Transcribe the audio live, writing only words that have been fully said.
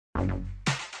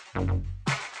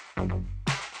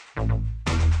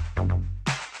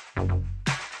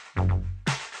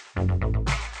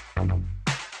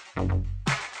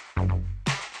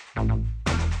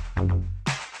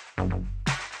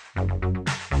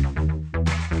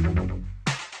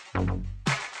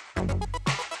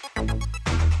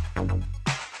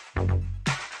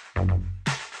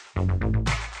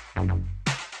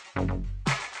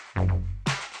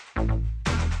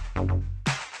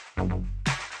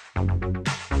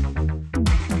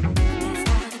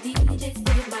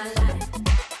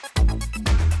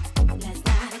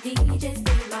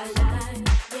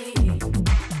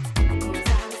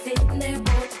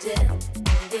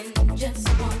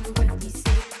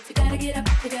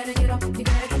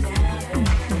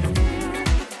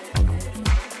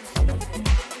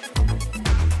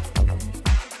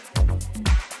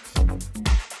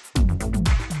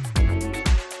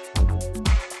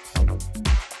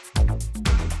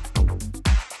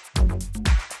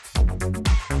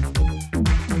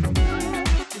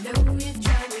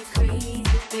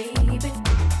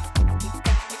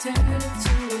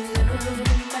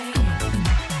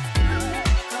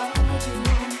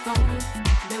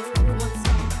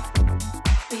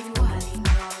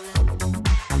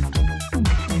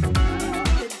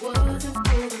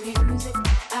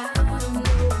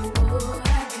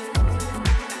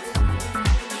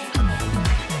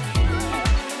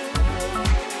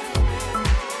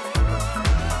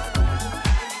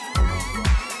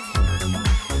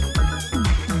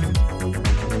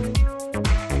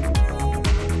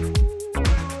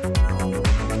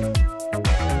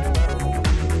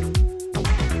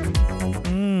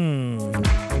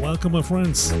Welcome, my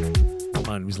friends.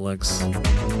 My name is Lex,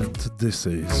 and this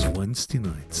is Wednesday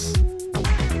nights.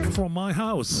 From my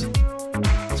house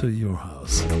to your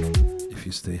house, if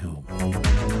you stay home,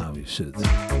 how you should.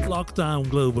 Lockdown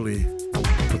globally,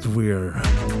 but we're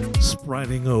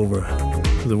spreading over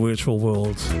to the virtual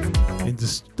world,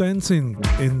 dancing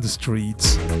in the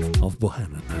streets of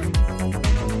Bohannon.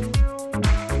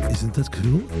 Isn't that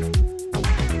cool?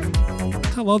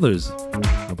 Tell others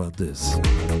about this.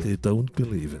 They don't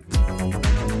believe it.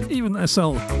 Even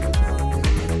SL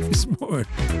is more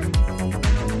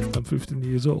than 15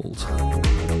 years old.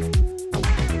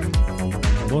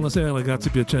 Buonasera ragazzi,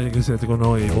 piacere che siete con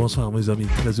noi. Bonsoir mes amis,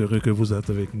 très heureux que vous êtes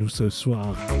avec nous ce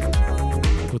soir.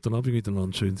 Guten Abend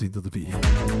miteinander, schön sind ihr dabei.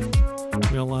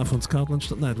 We are live on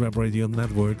Scotland.net Web Radio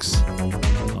Networks,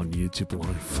 on YouTube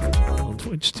Live, on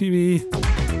Twitch TV,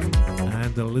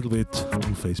 and a little bit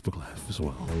on Facebook Live as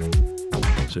well.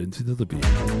 Schön sind ihr dabei.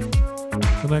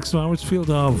 The next hour is filled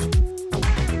of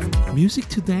music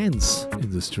to dance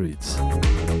in the streets.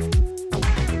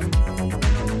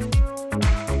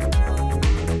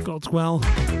 God's well,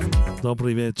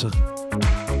 dobry wieczór,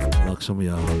 Lakshmi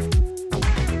hour.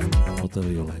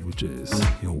 Whatever your language is,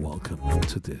 you're welcome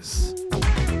to this.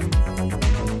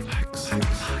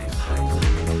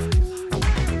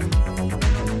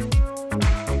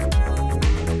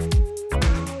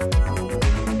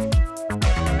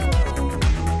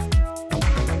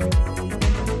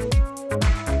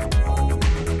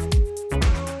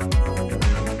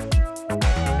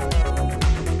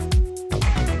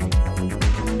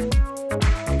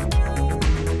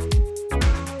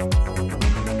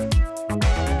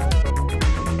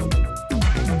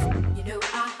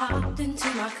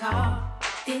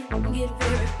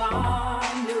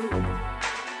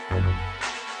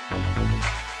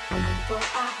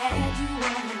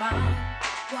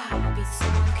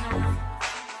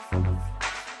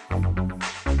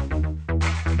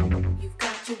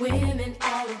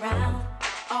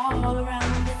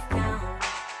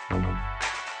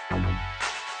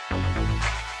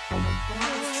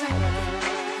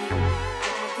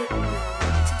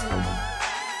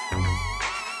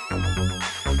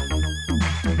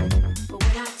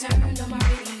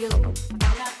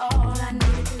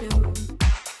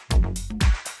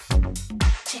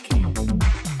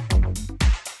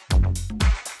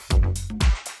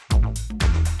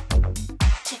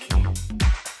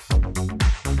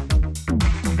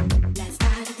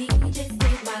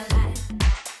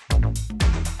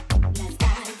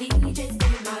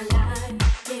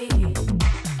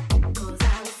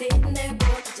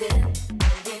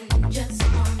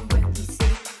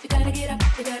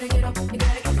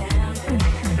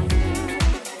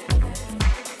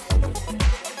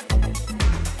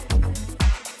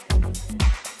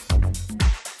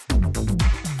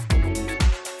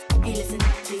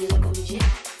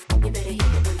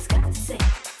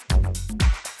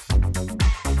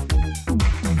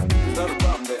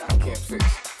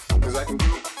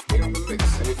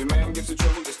 If your man gets in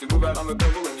trouble, just to move out on the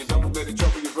double and you don't let it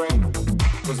trouble your brain.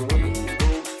 Cause the way it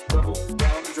goes,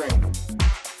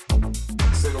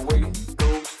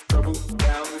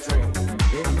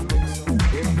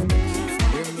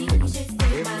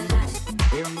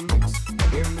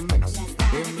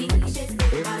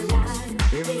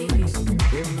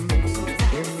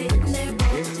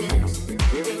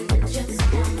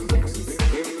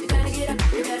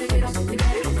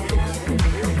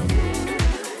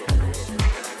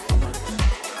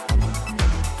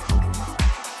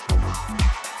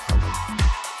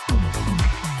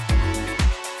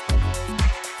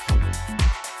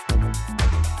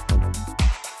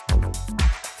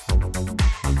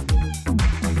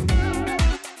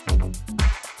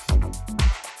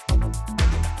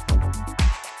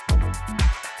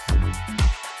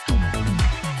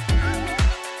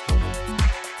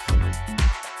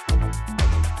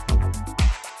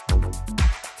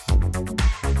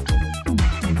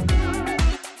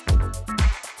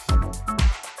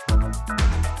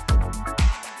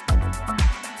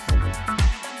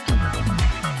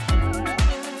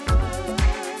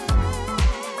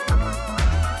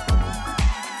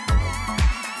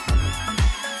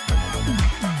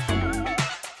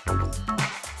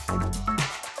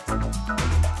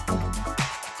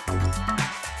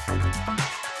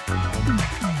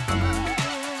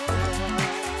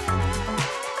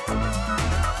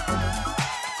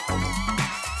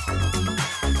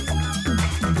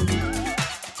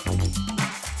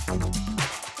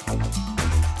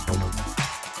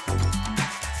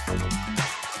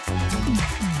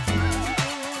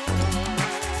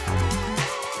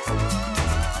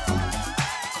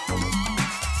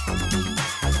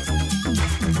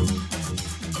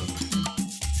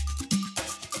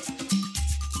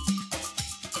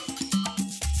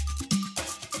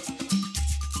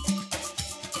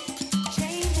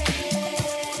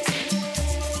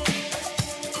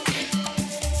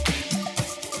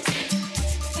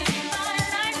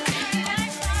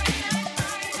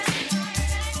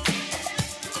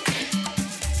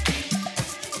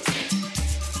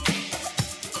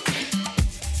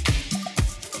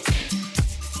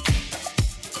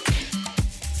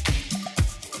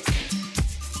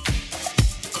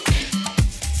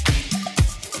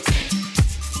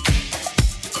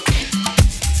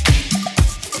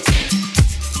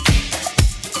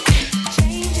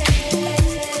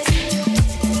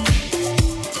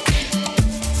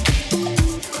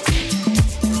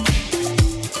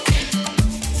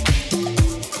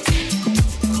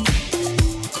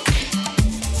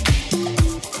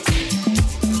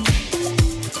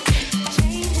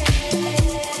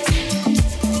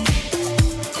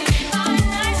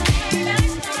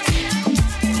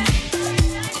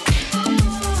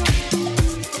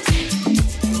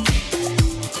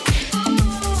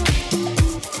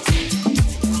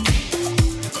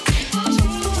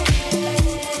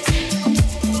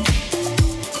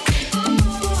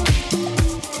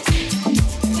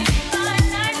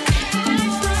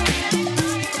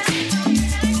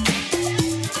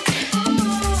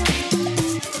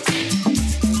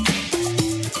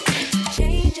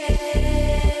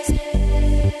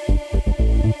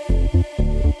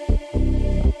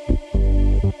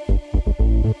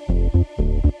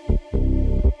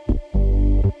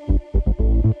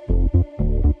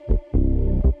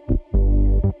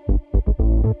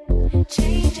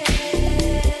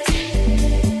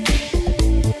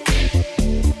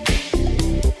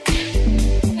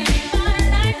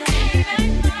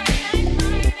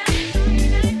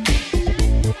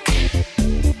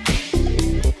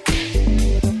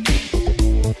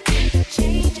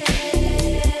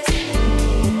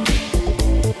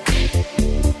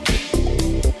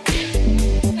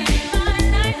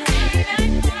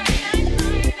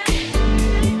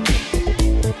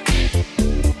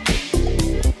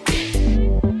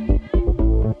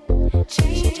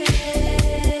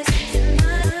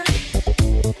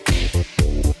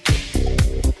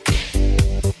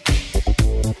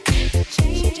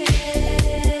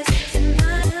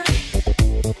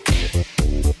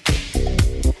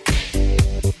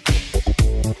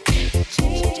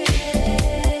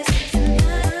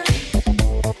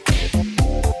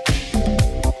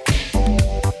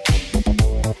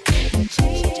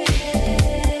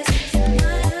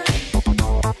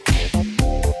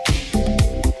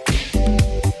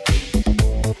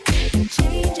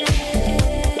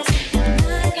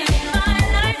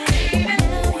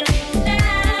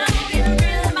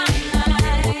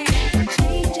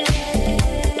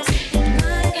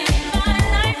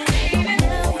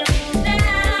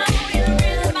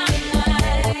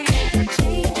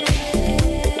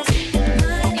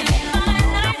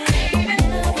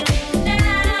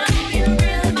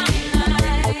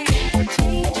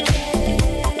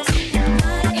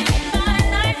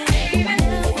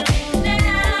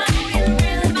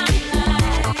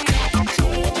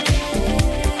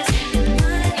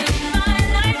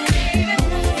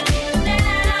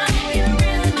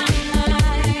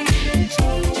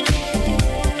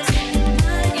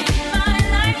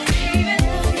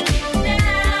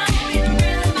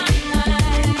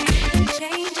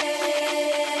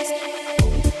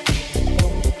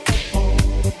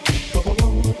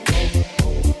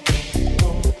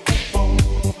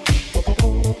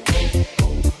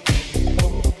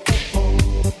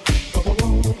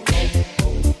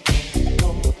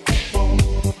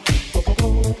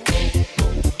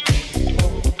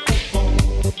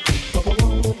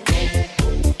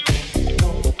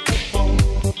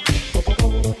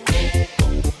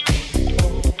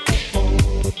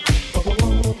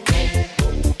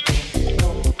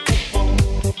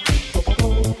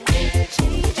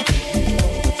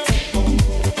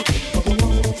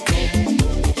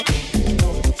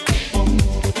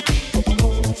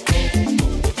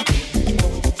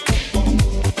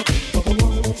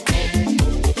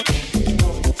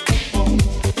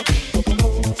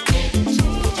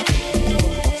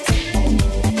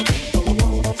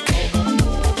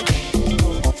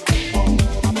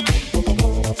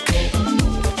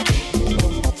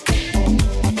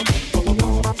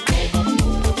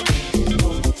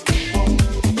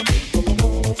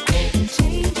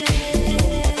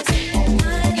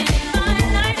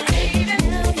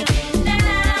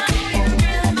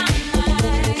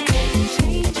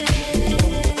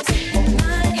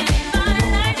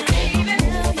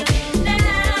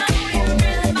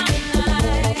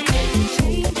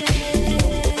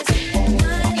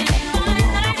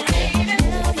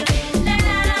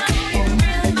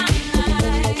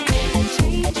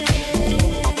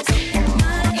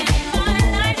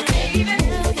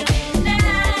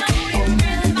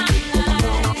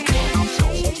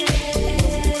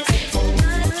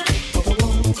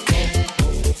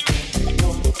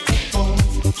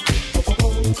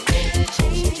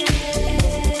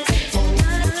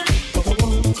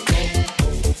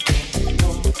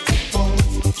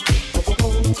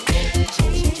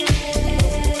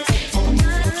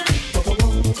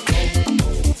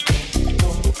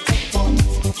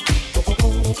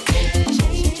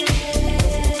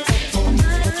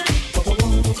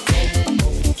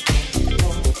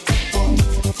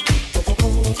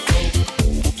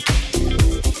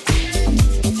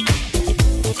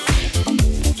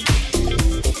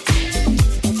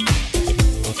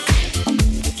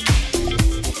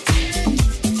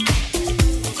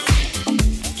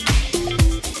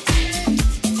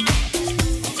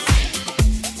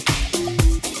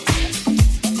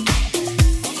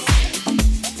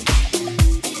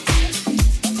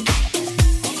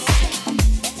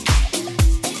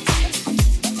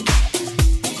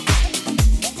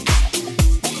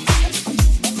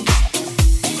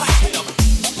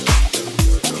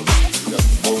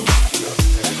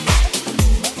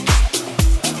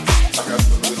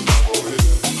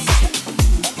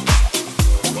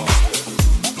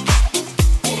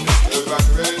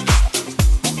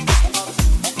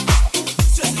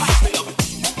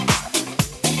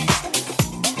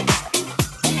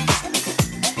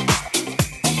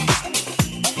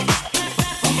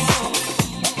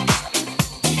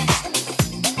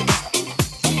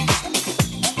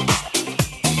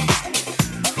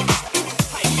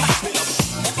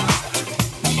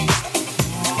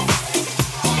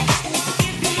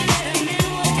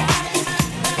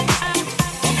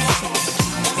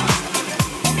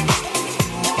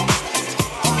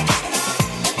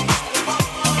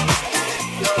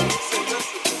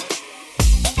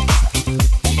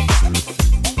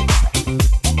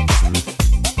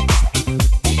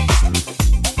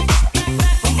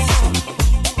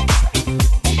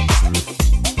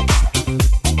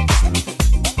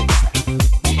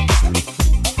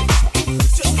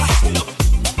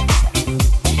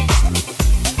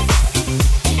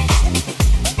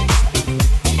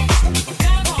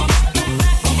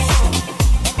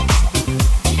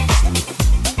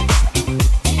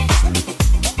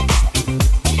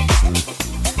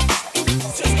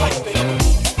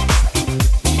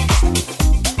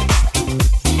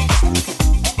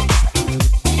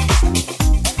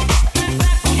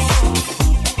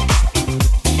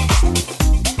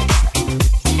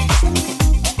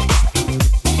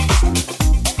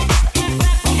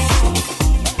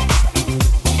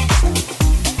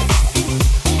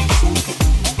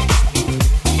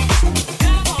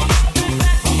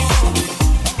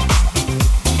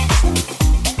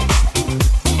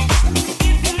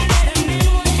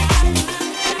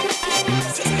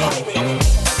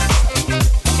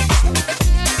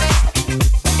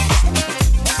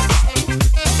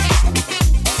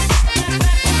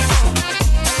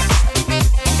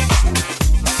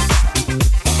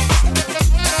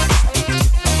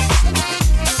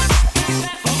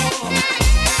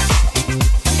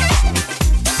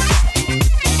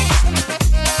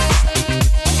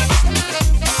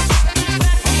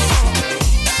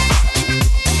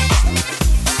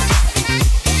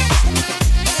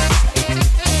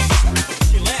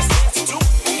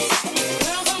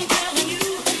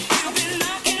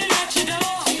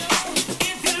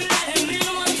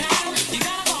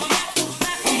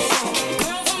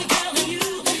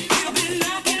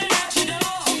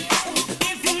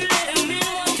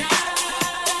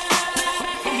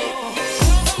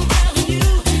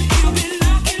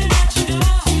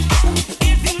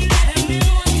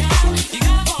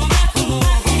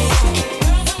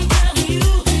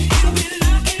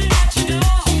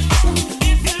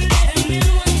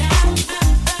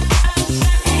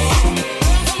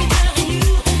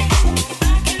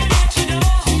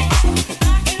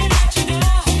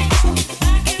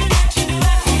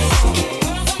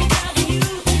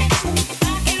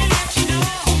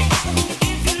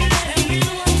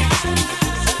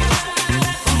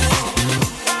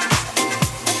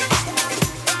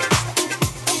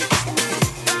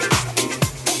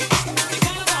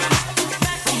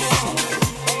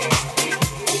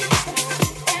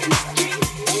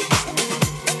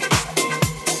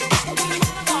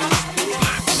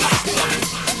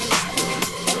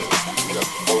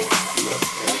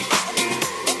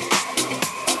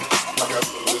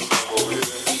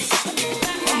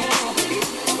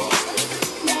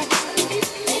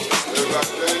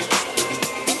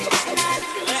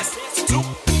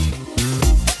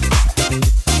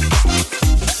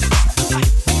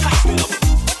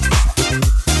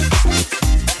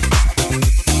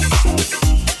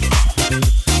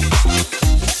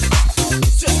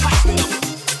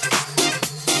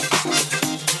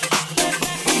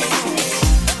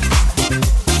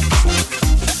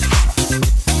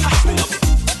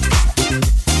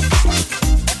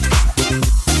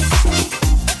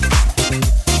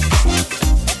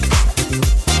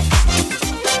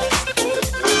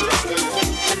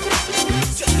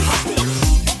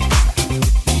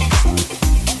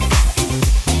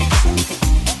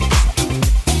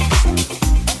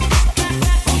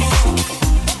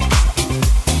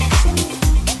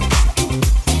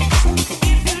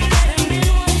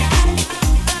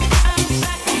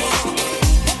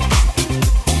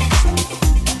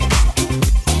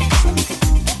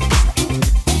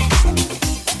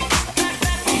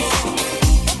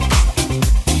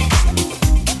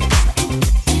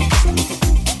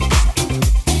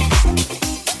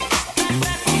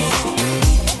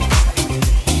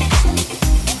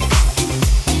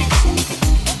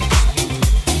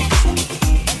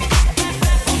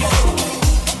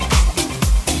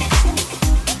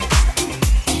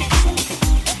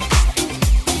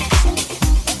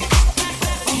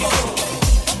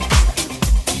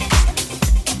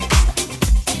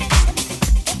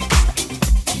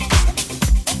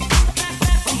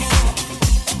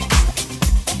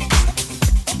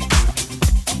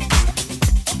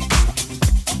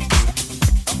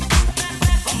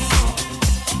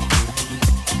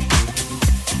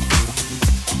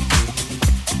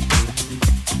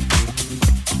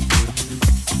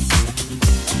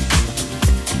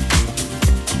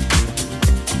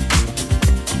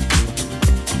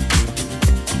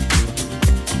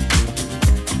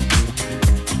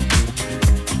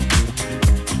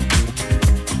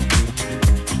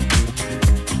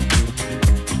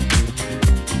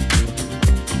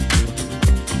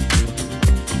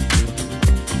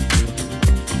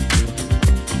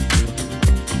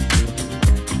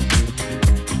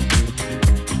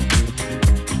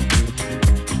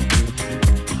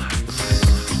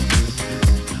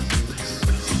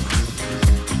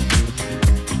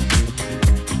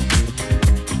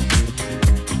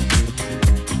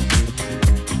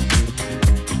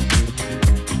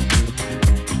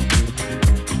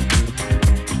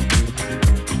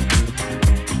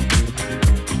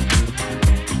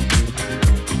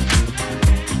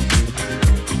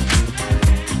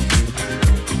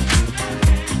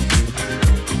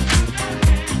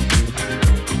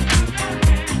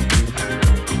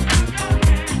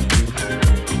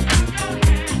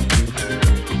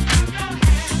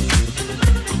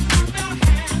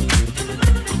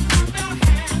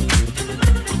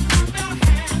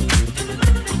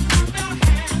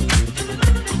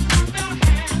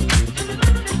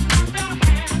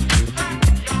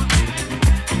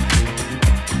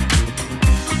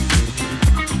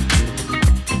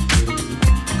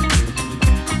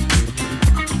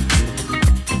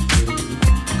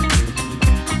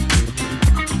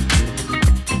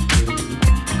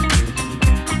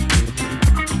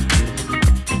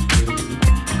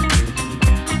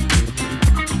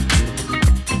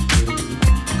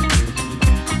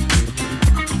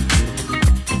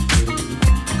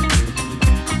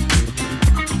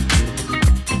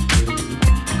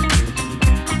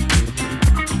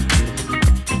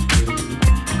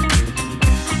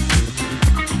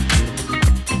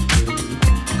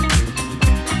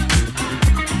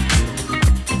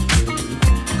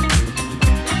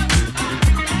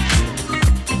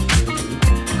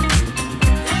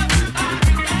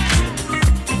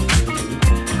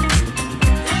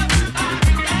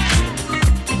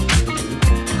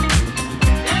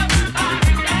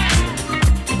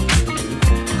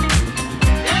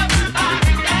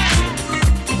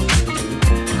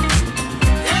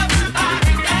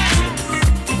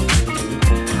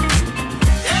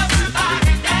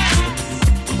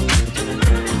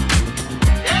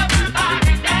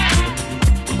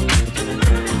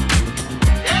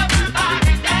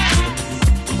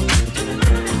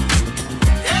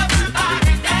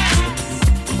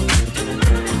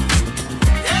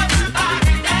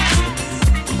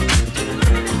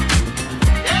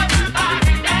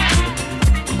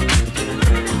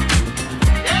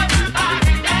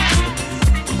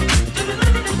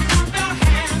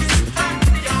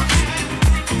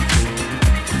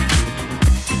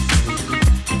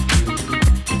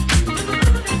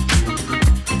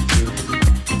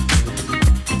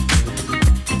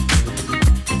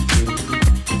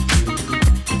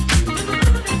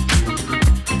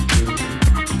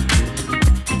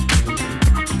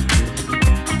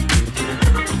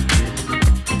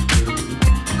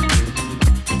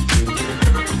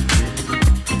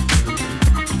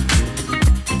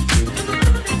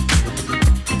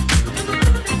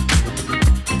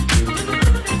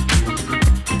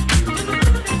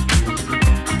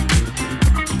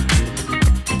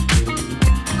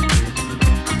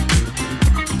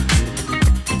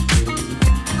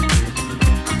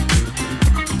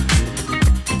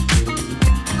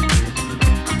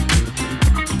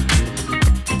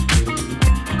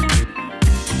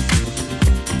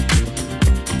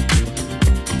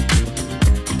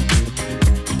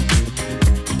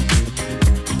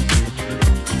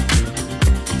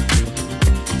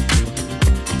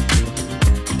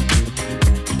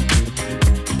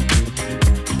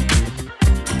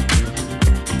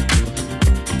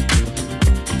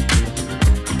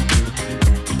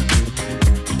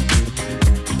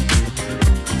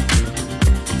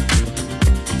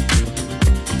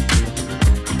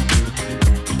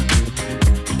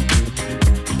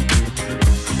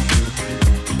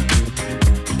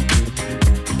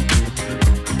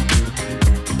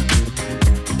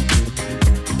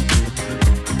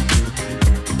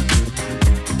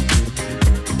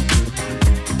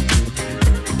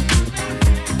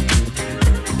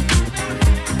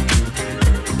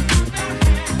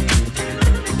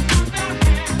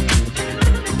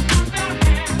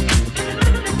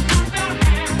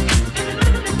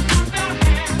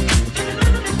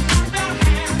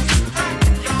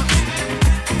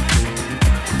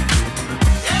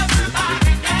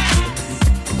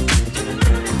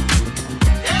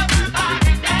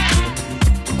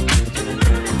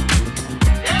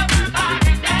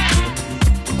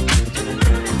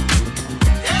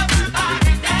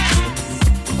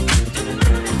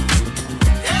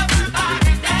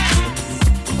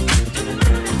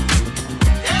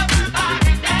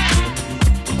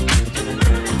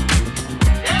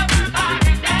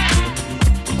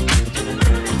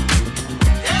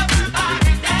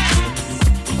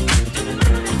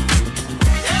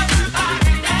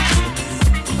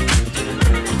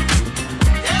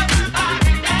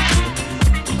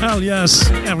 on, yes.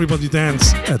 Everybody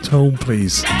dance at home,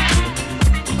 please.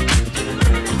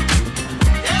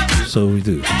 So we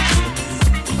do.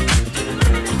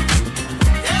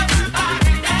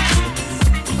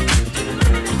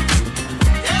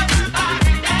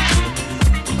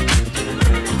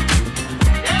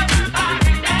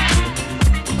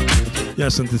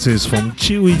 Yes, and this is from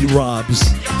Chewy Rob's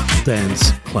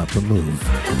Dance, Clap and Move.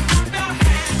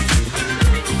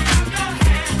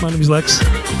 My name is Lex.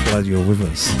 Glad you're with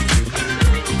us.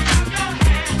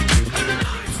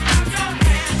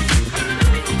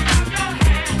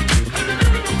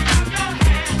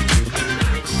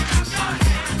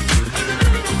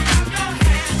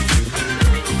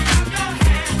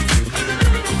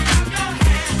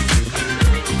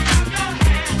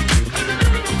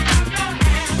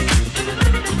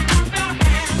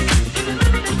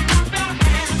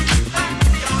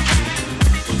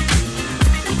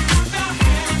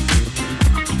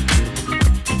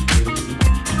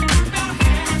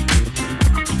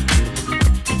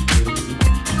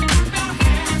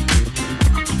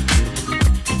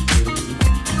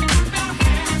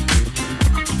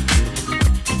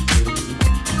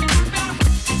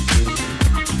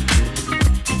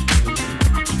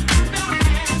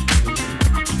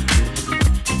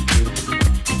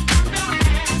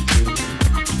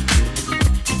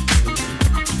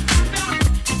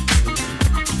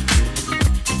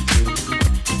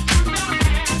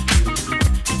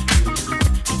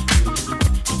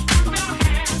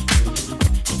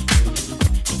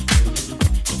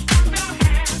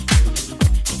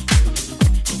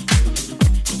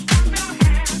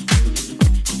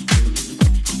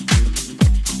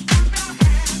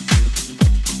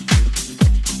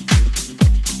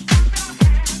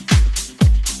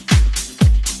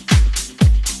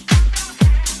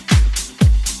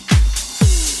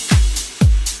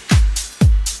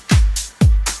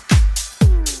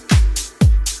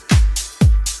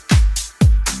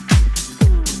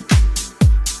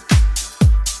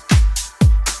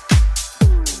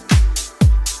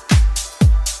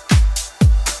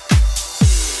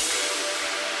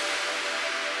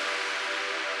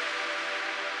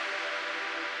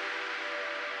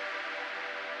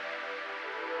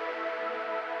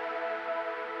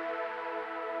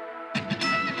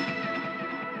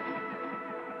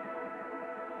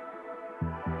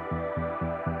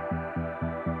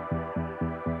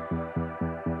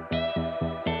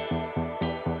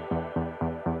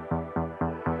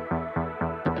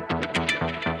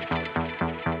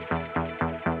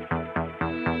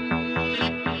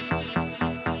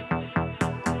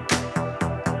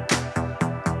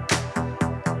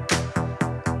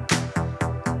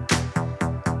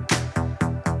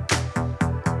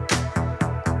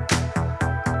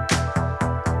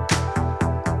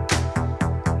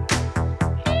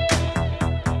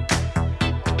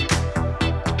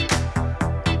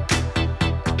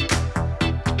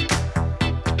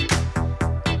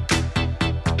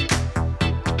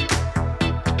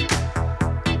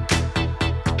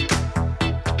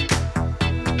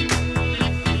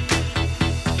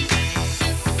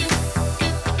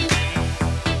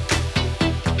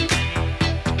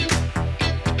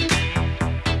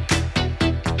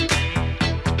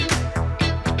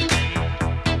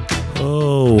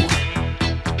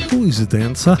 He's a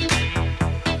dancer.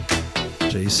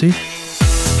 JC,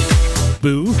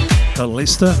 Boo,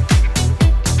 Alista,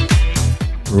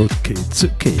 Rookie,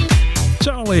 Tsuki,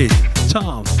 Charlie,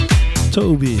 Tom,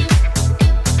 Toby,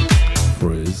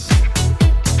 Frizz,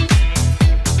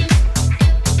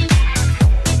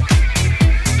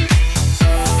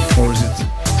 or is it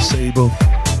Sable,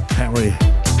 Harry,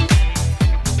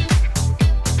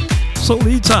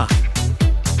 Solita,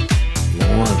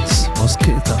 Lawrence,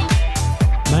 Mosquito,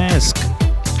 Mask,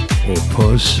 or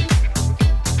Push?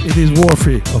 It is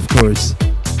Warfy, of course.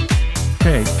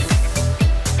 Cake,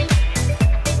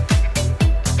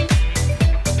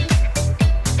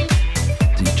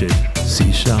 DJ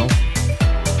Seashell,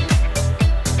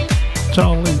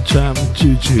 Charlie Jam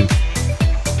Juju.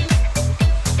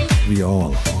 We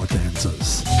all are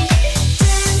dancers.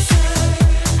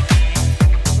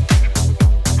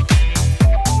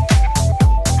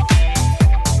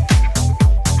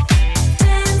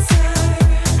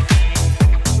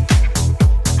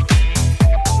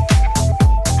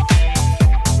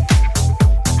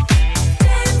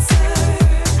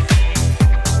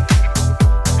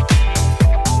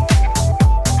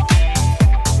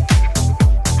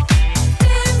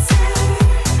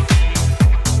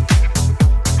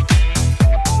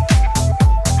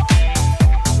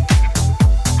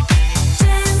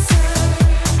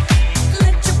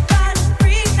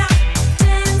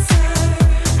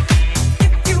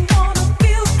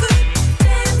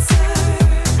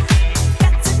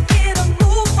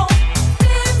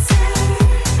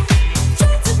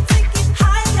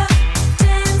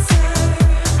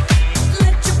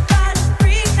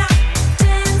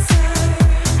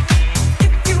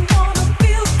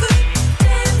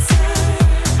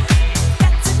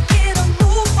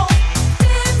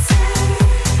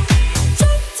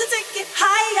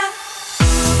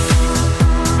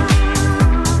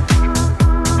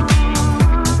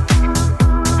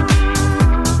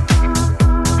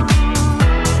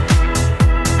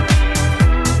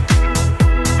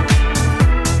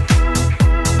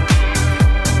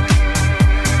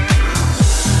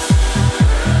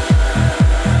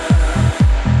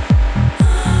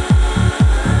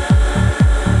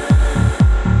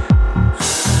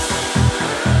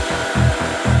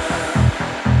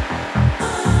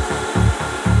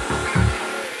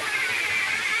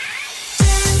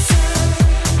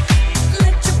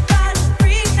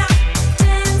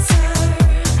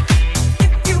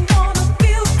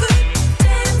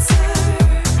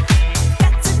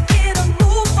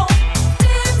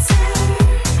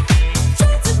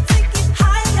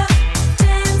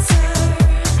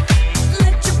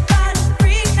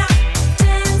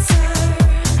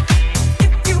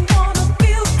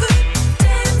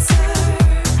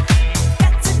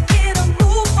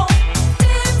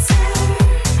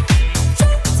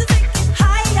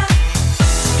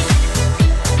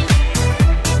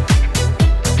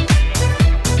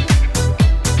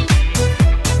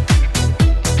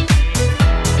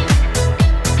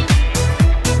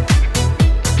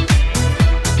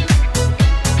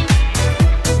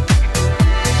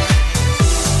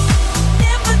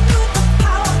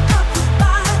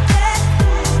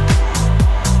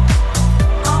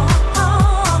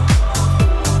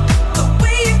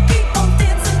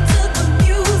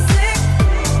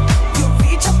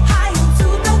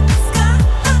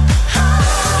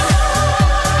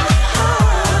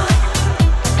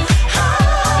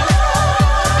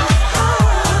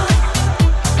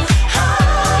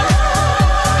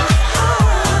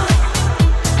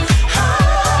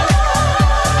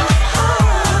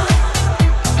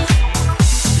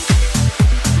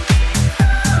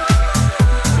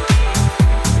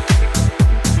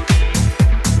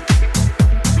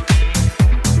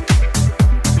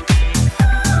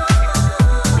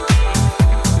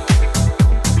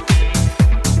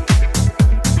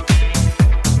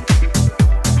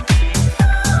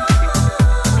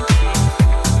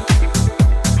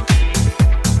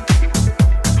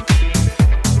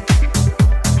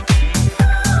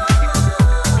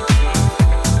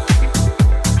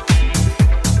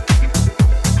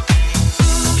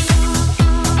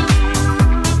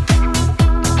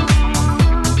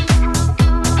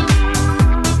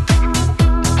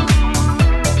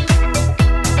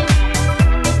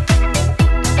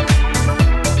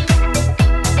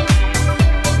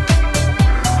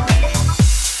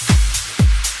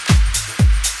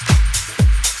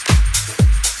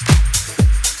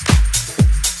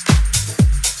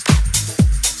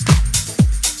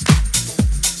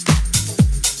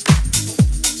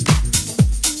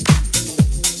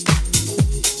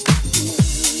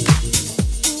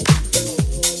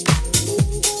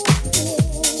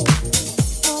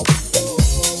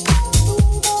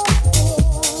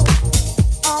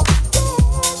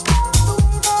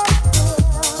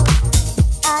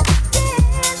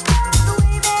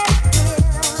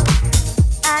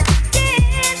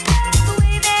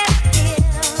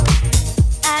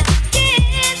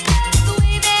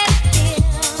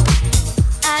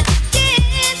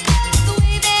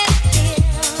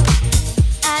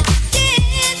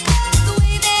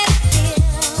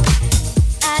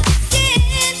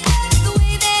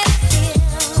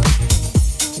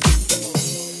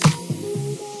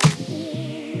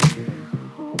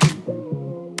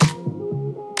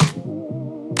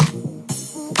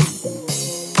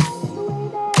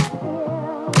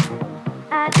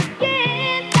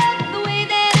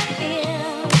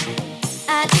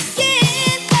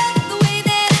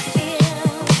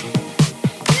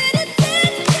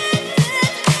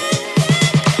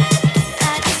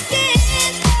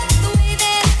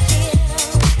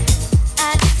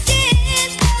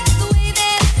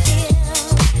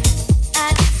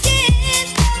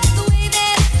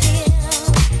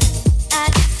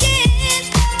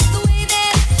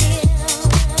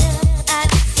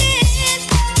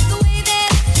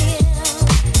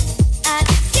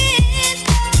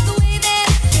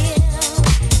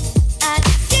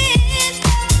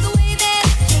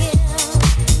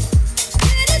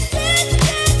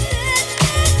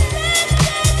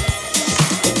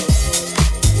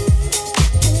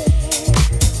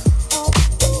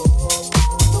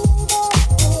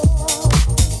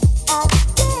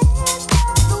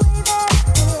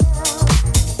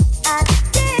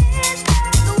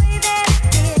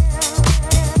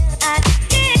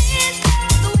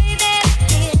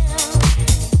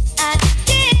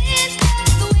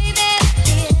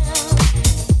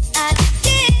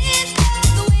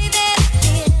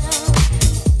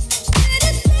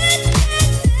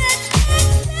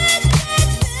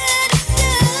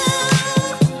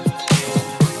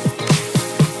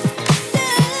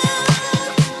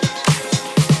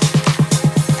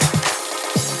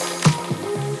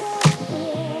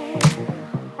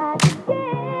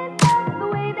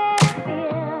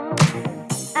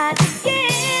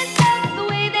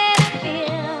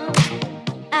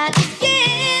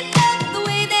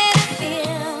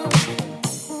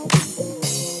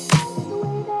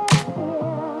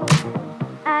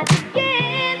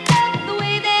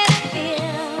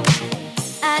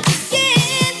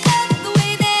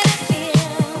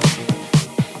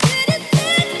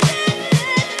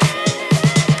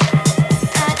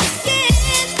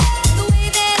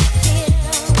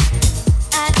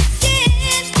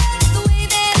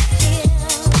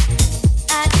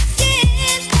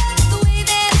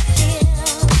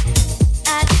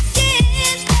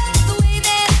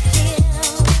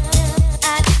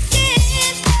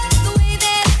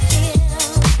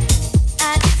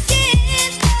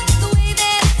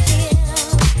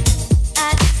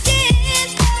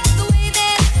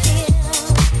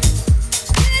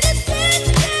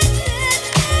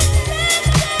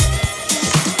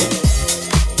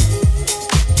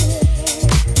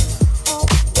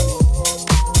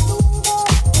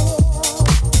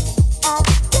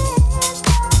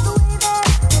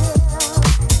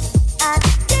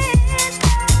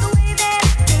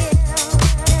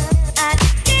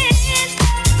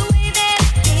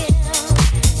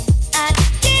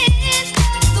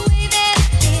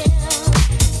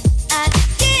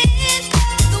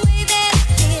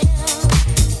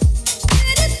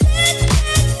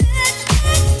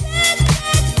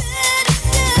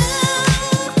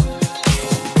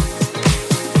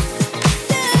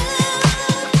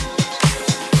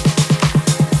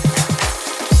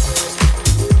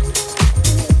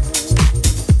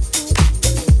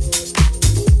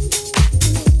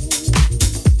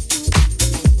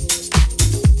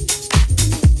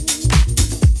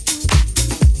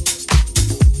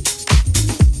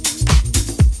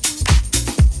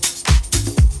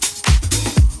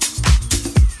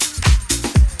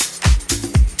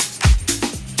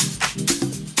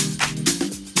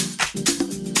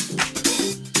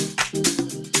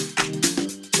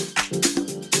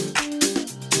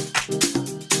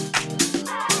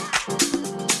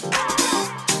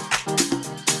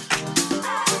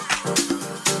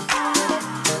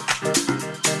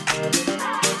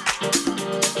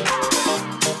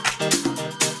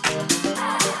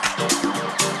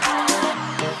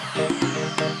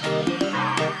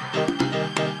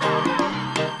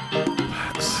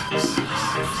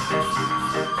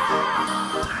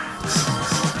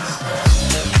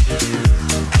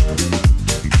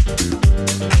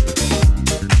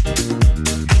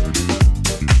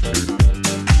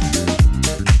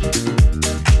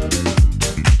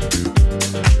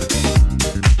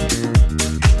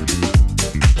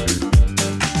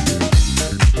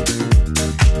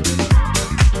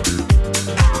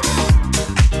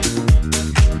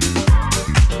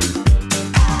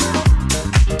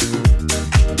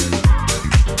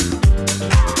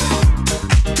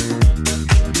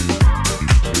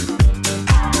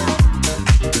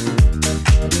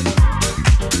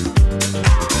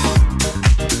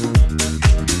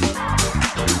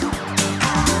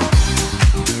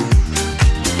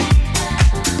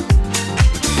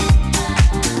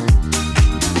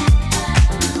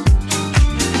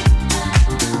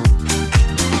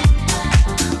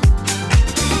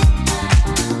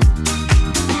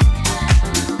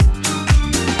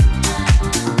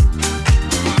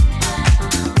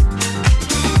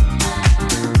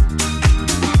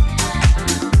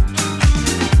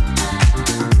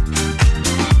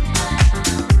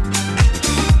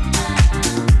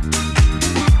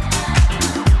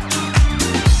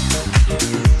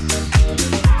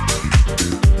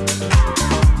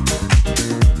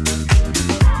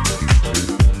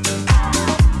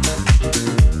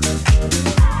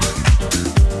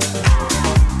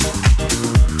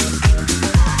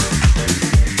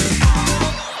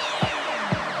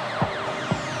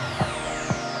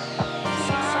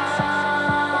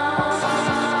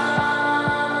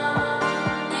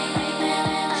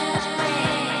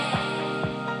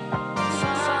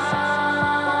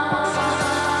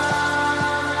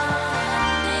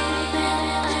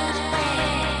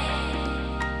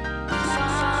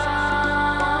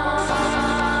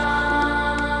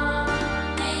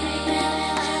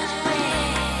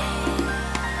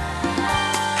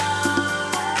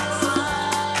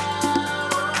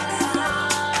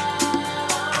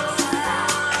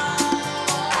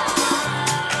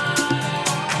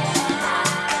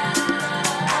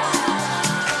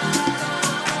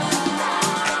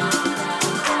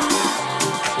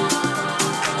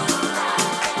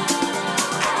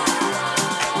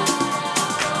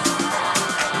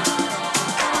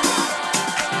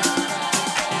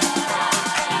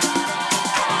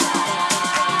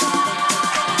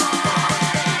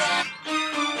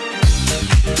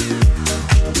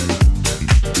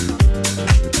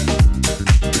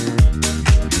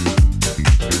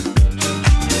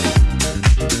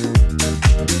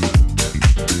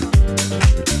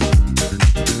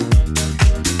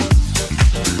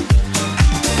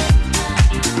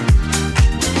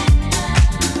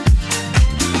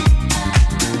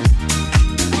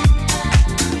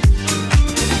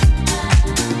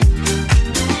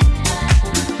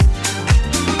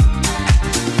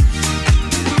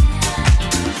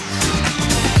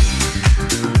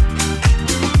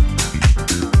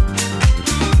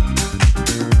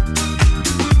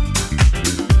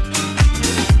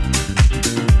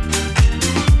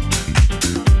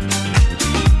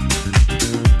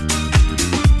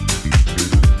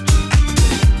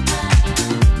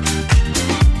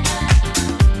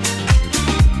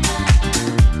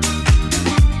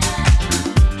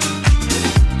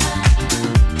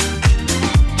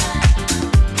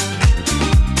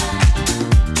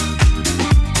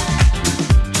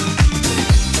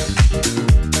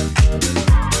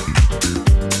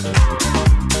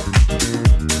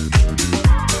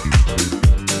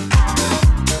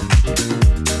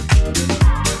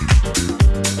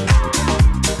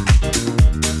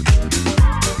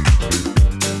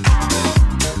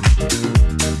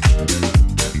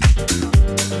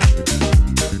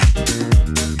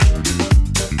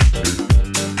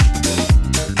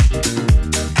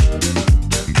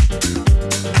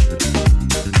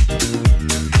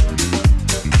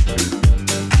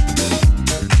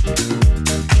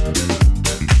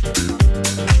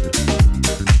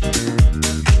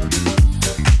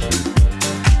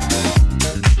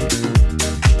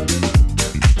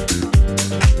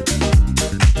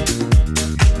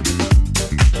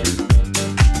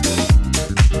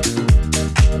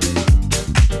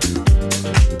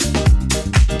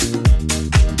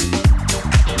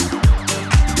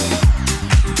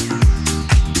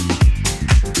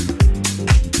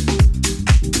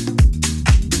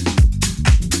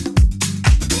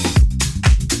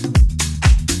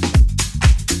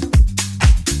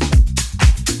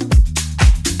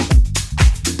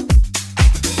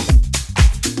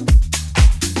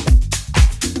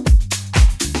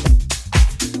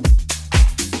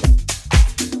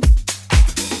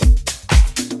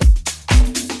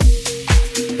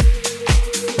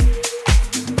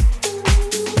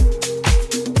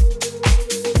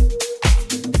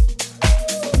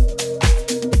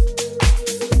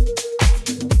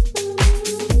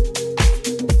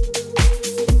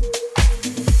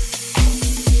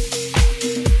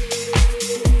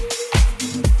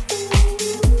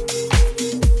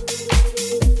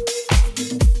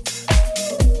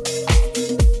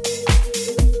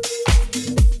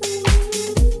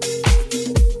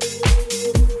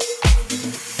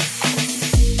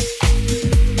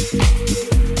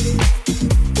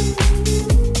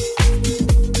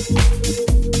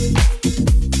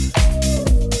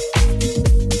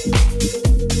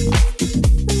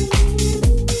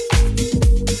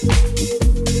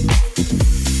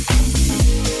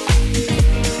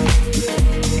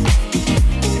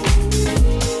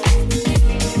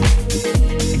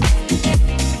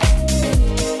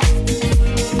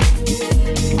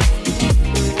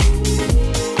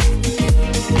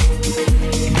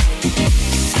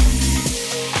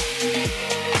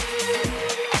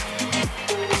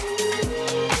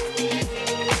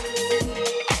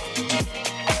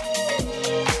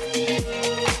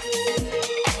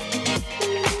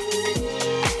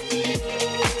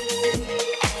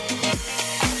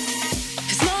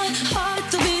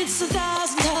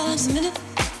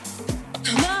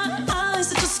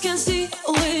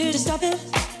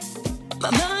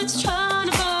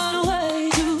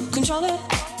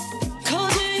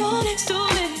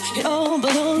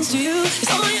 to you. It's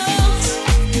all yours.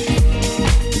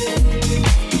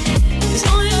 It's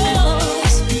all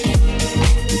yours.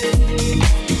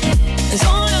 It's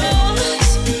all yours.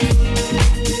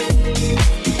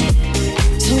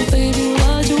 So baby,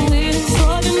 what you waiting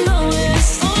for? You know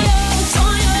it's all yours.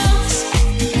 All yours.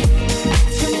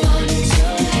 From morning to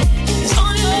night. It's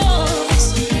all yours.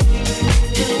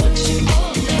 Get what you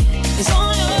want. It's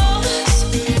all yours.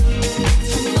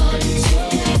 From morning to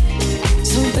night.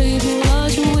 So baby, what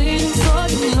you waiting for?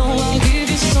 You know I'll give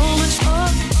you so much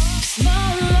more. 'Cause my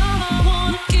love I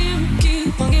wanna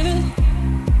keep on giving.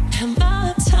 And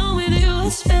by the time with you I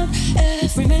spend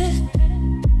every minute.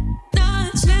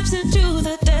 Night slips into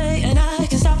the day and I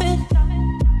can stop it.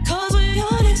 'Cause when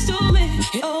you're next to me,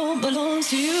 it all belongs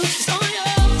to you. It's all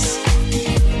yours.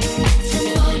 From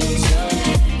morning to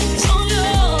night. It's all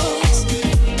yours.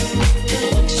 Get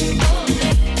what you want.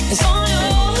 It's all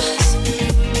yours.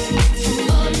 From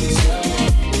morning to night.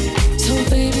 So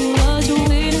baby, what you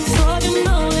waiting for? You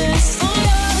know it's all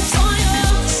yours. All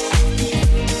yours.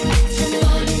 From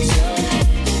morning to night.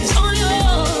 It's all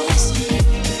yours.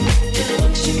 Get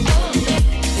what you want.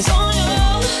 It's all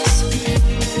yours.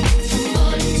 From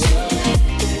morning to night.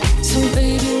 So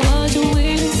baby, what you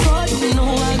waiting for? You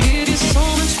know I'll give you so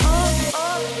much more.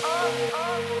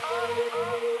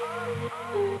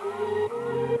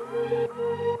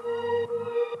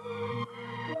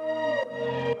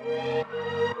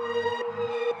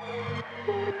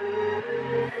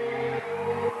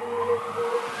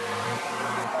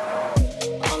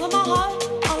 All of my heart,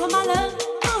 all of my love,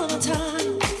 all of my time.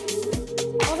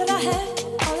 All that I had,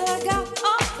 all that I got,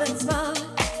 all that's mine.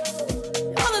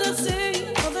 All that I say,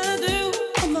 all that I do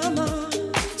on my mind.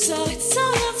 So it's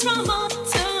all yours from morning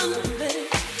to night, baby.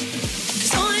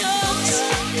 It's all yours.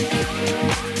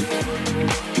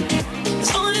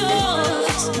 It's all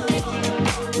yours.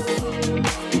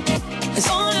 It's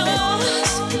all yours.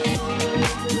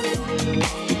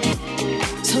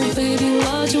 So baby,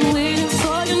 what you waiting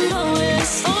for? You know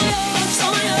it's all yours,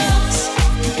 all yours.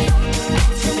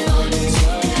 From morning to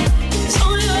night. It's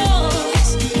all yours.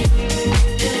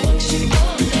 Get what you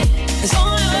want. It's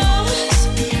all yours.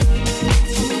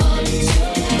 From morning to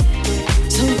night.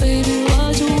 So baby,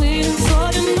 what you waiting for?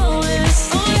 You know it's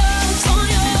all yours, all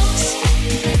yours.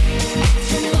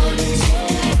 From morning to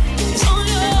night. It's all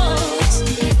yours.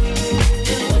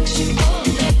 Get what you want.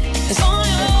 It's all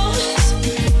yours.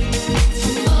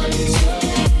 From morning to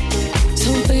night.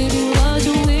 So baby, what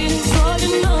you waiting for?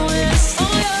 You know it's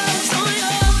all yours, all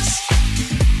yours.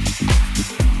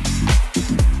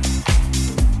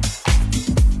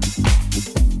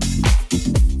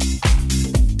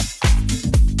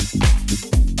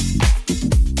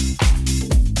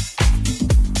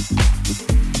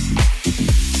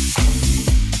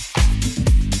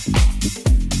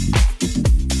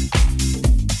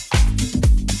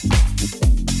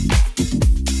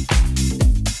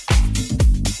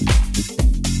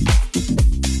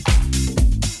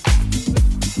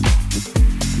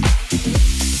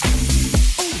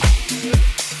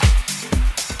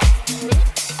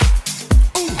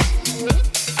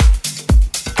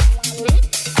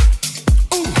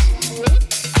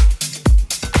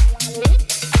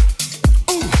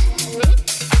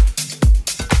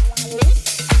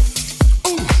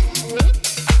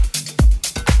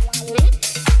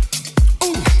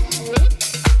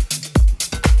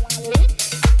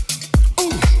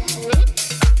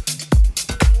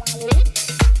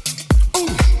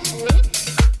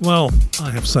 Well,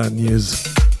 I have sad news.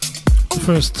 The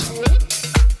first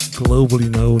globally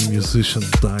known musician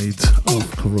died of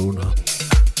corona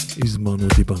is Manu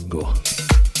Dibango.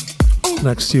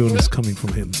 Next tune is coming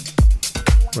from him.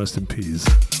 Rest in peace.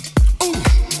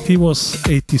 He was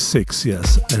 86,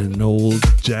 yes, and an old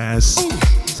jazz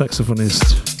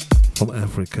saxophonist from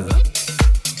Africa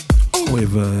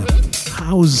with a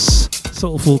house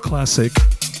soulful classic.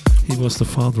 He was the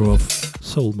father of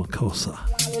Soul Makossa.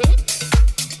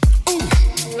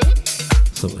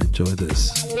 So enjoy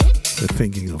this. We're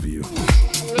thinking of you,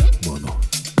 Mono.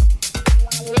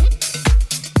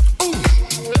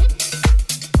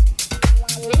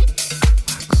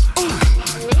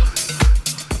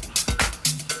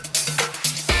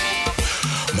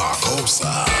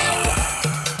 Makossa,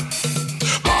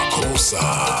 Makossa,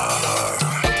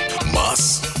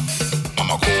 Mas.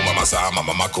 Mama cool, mama sa,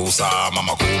 mama makosa,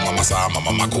 mama cool, mama sa,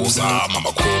 mama makosa,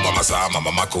 mama cool, mama sa,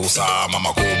 mama makosa,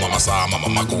 mama cool, mama sa, mama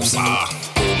makosa,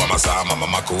 cool, mama sa, mama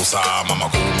makosa, mama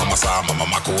cool, mama sa, mama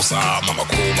makosa, mama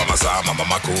cool, mama sa, mama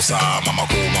makosa, mama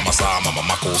cool, mama sa, mama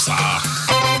makosa.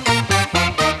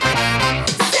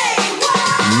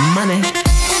 Money.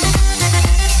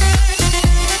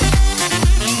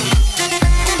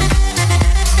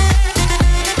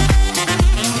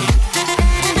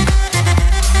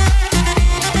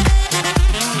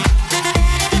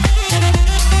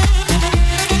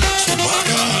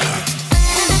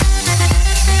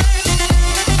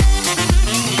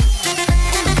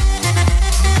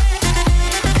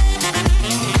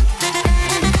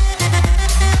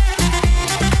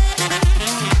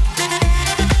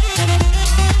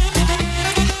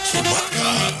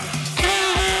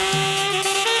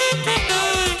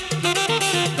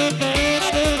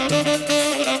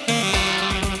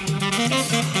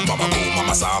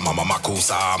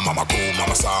 sa, mama cool,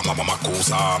 mama sa, mama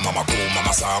makusa, mama cool,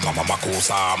 mama sa, mama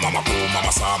makusa, mama cool,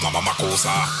 mama sa, mama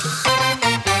makusa.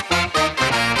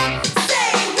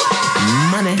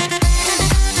 Money.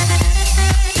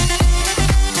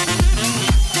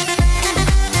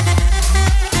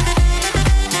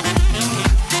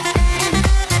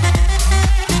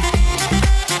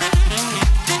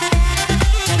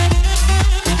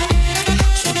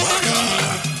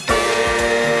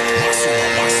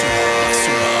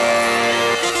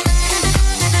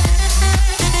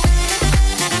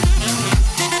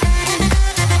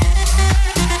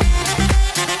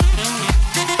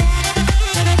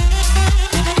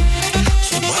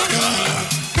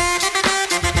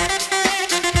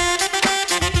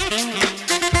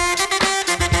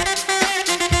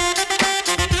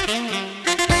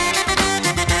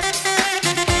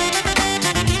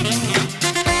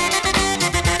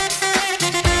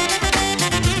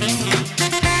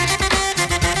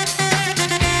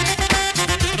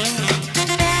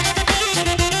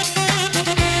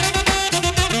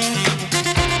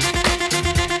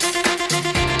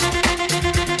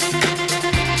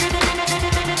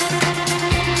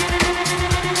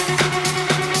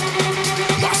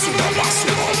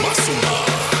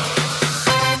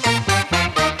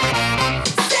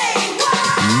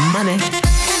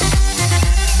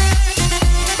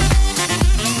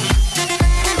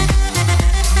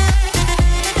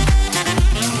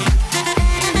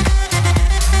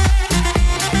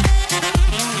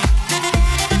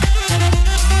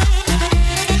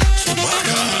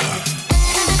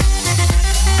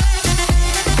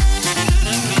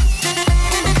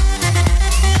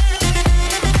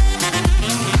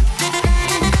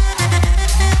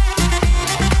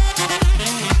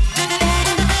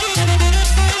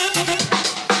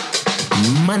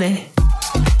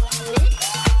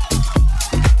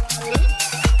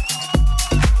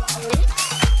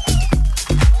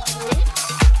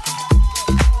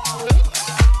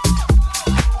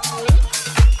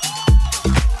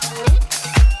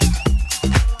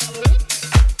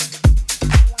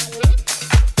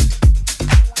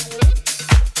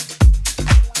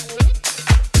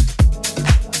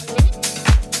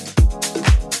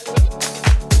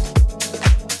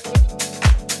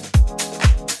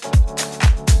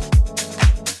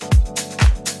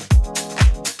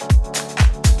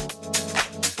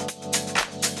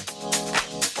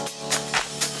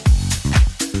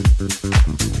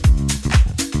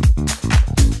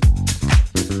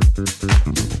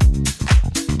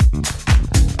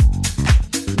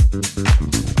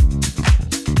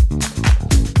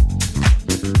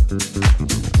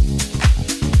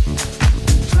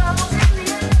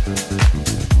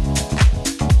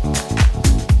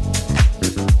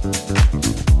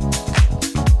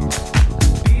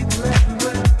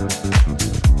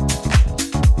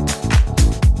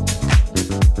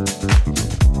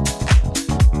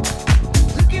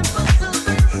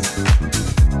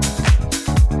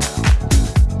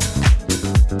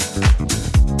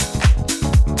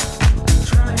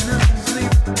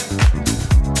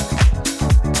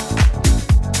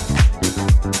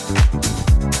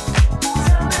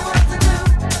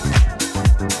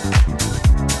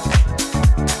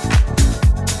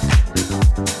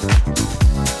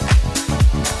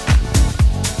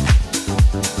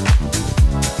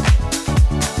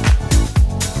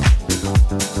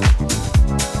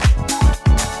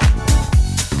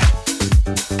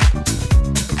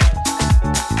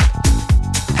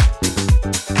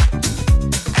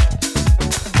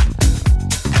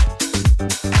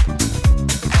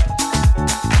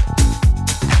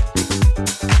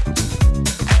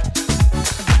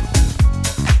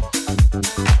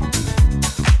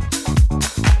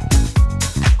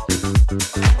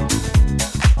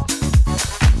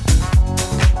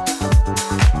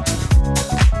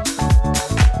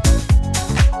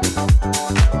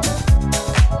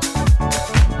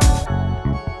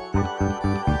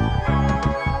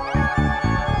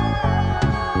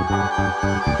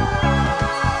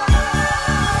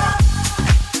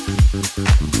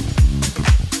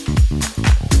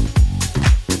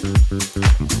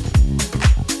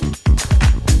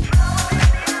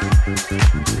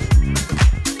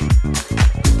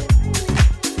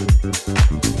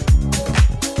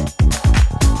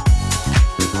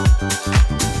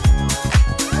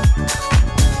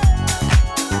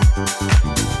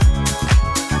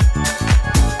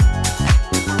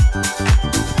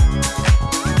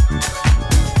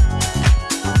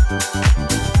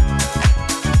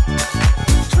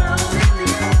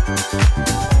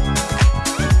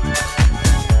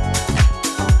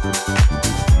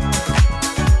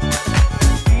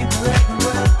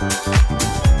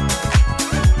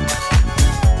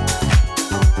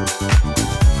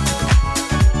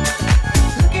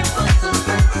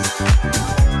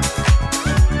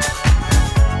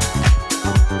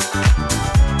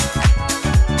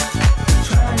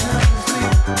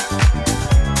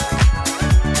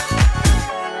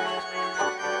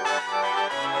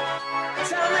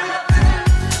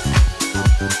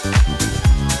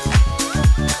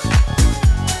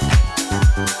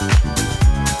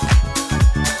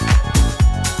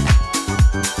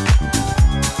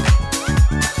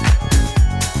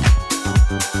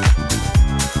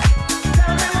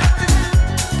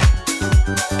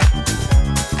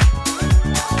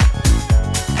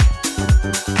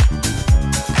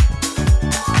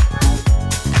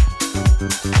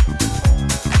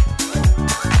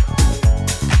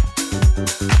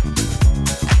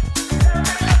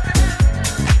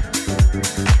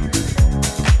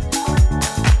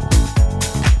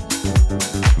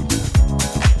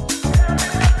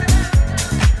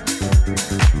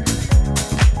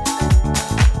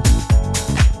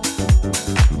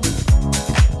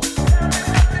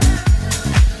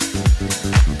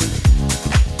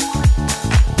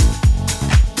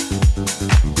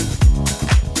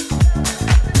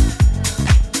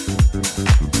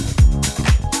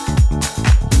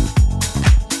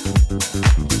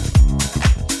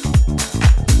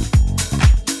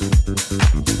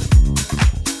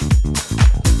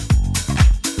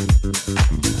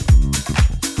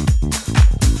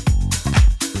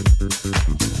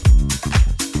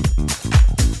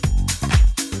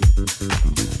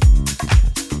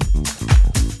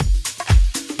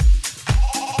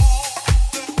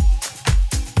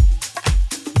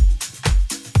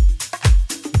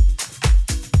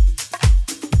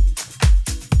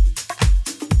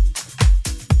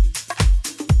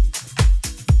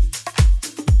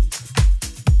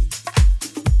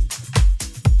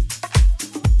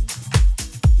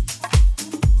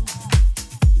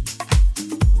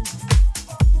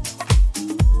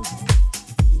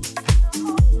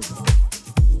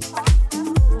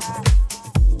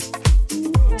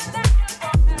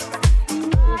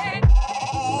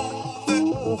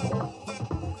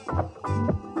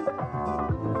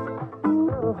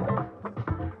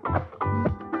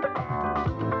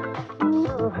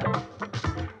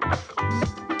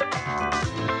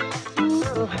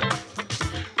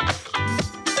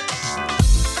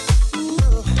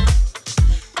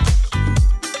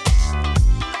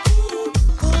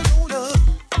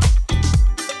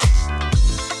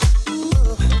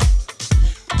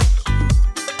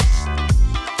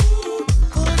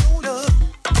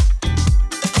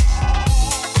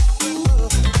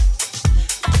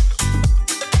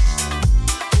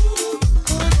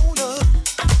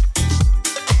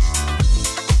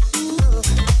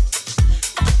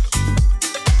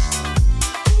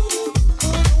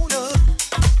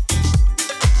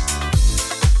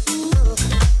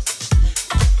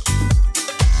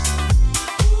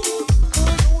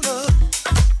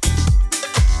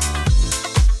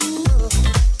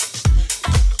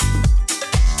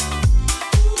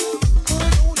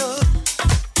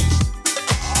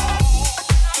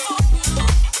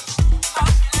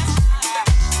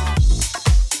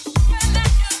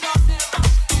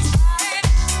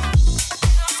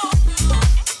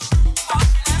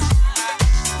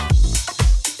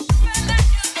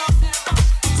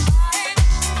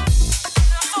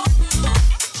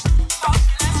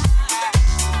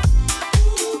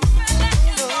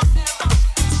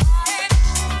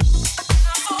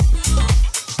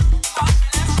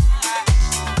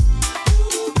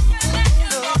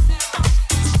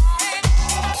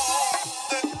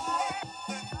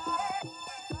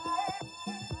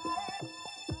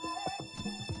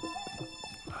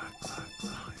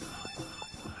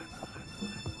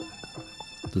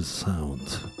 The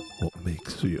sound, what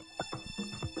makes you.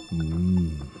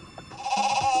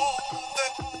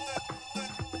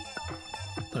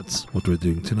 That's what we're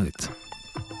doing tonight.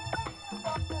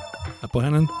 Up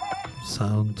Hannon,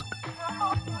 sound,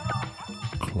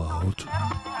 cloud.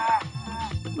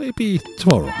 Maybe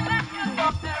tomorrow.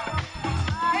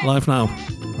 Live now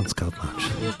on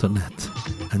ScoutLounge.net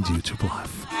and YouTube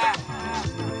Live.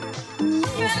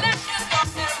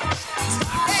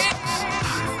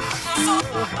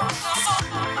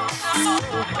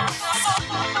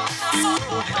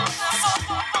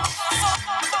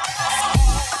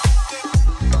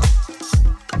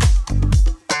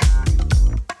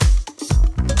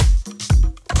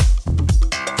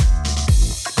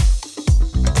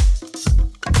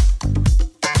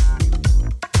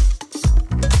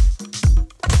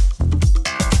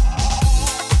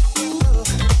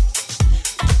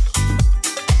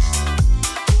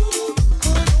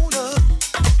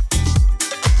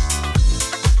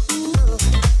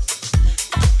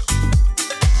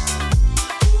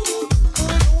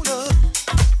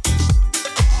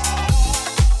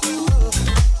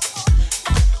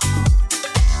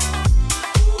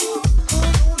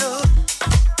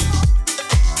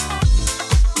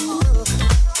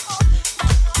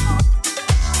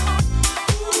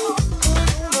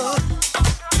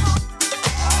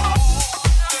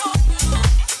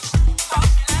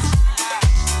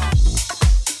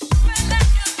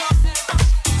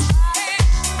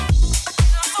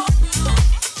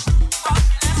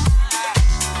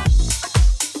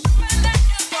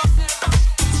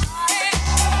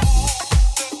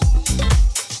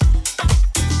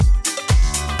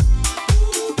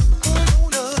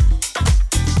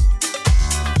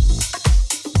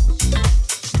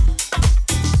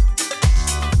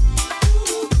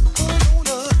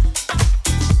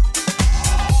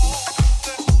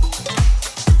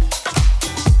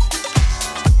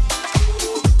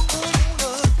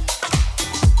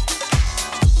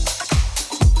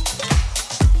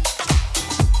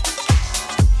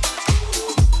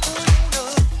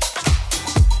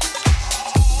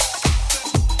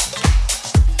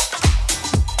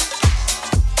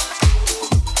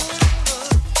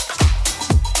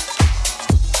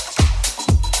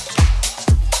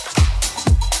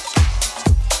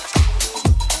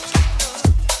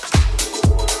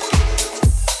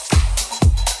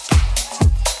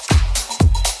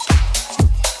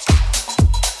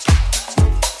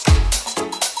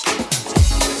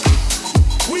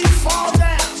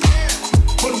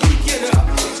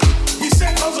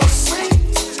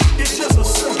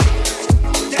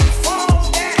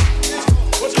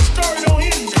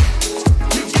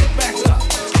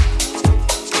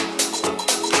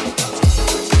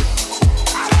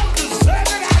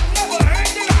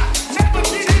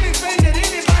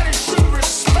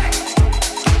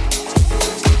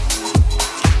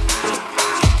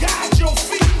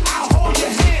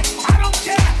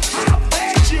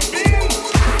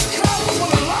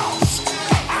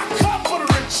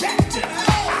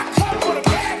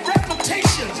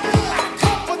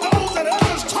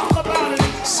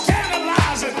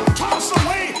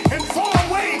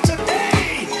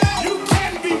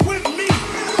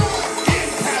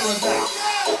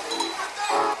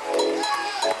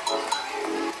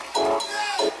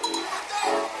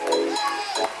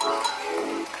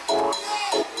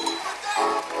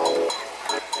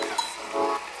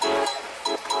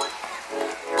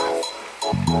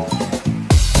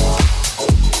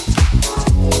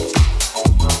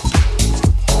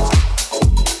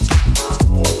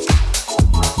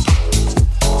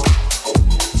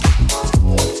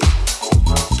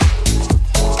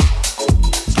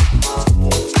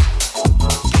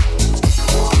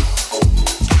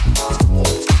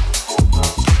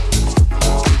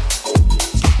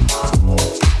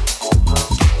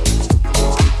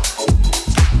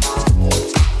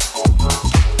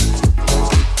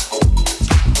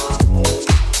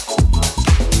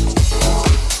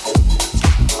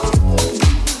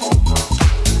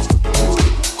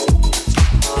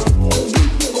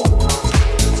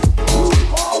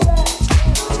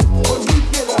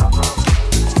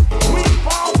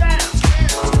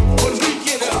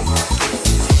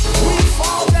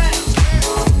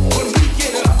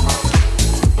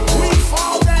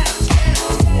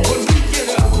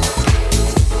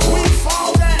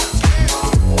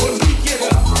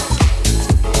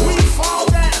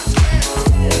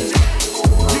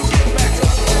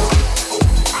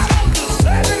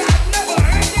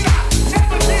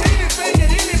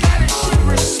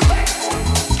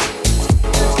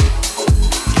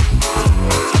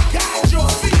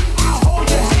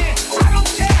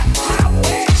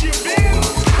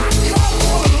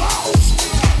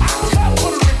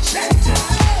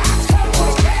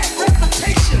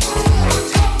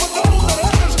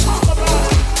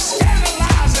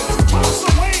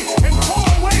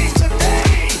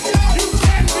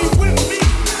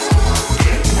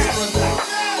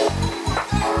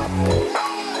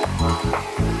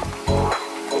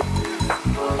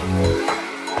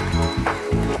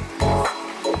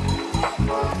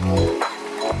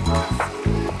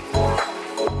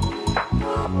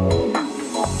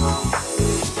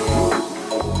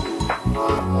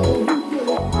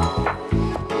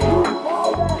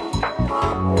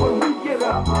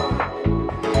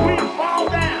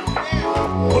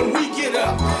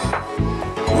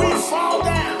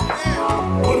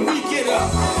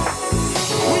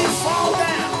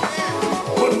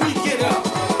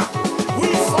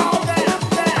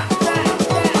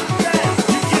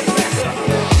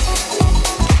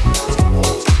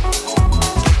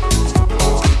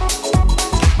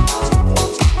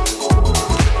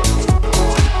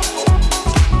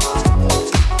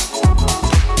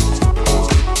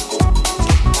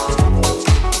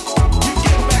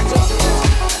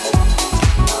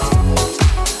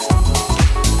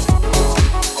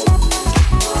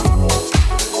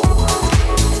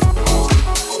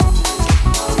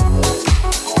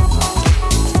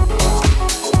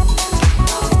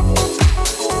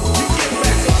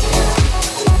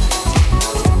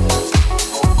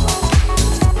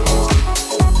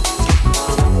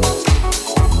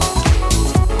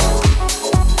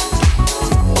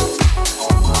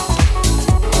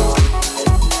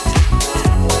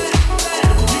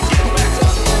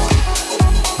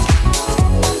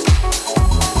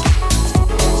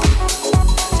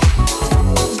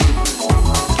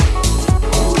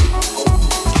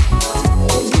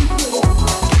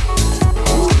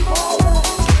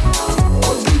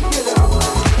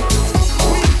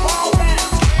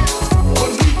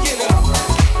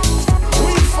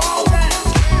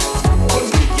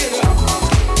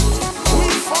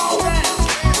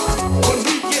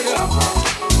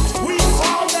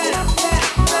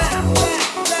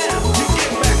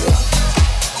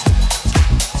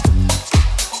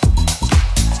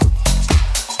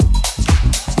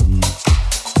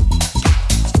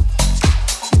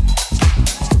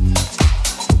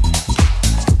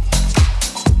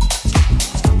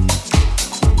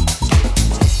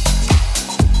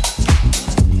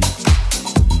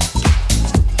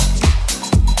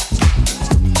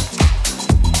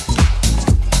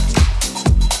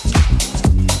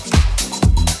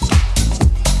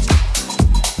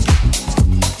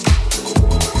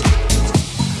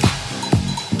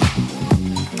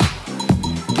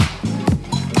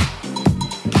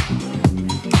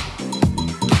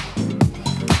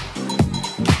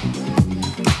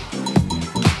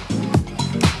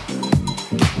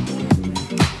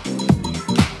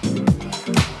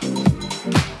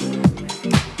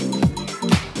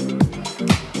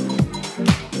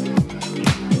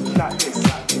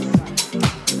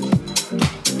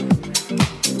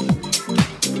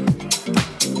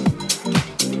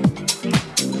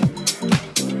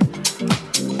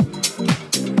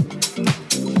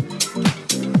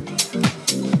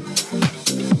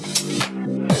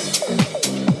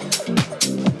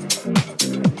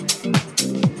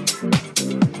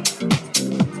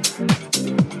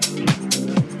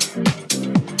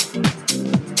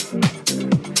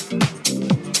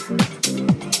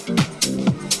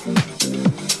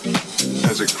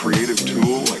 as a creative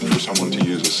tool, like for someone to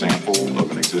use a sample of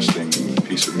an existing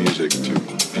piece of music to,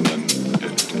 and then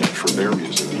for their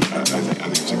music, I think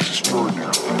it's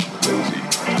extraordinarily lazy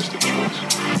artistic choice.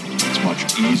 It's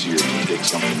much easier to take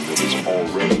something that is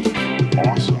already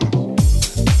awesome.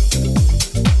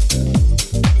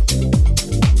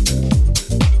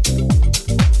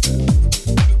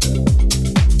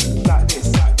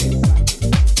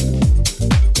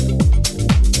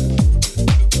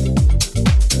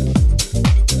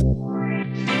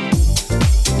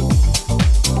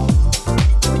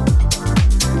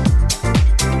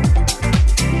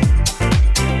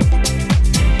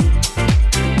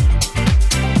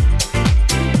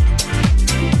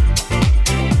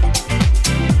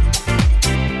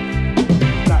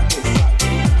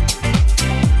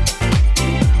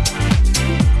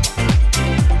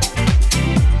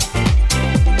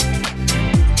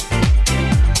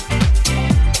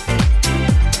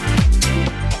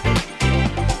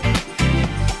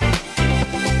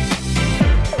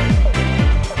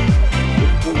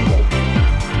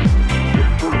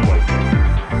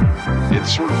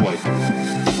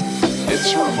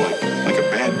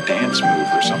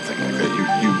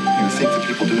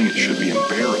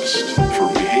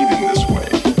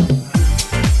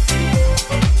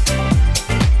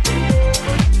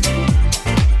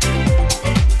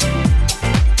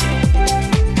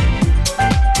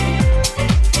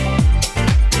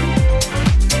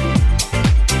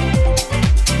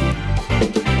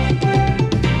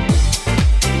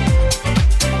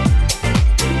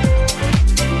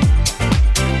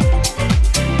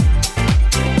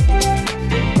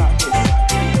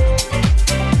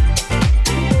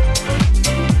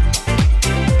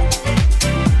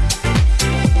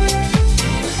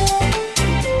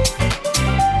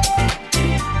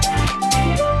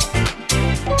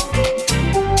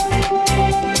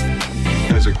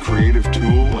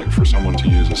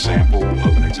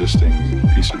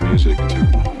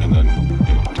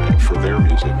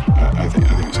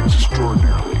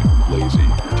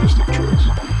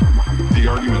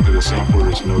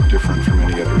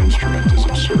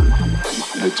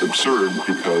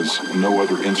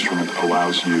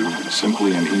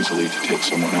 Simply and easily to take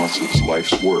someone else's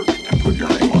life's work and put your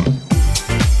name on it.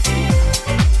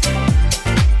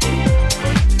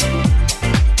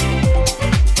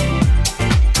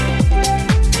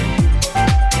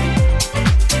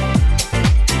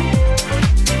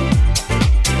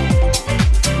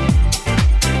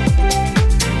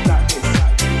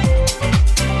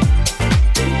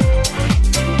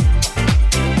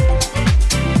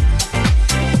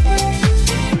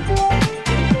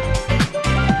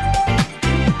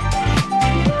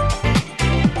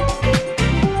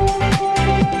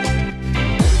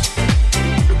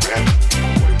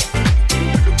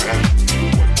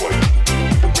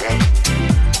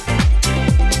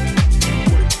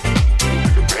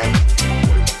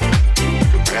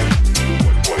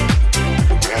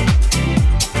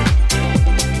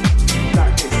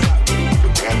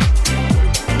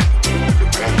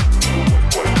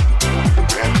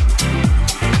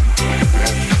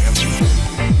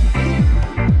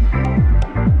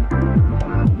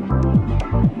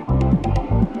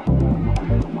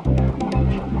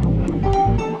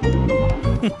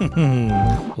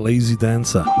 Lazy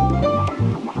Dancer,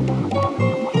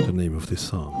 the name of this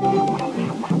song.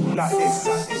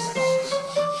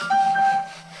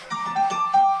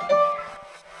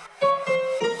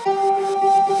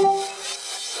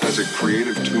 As a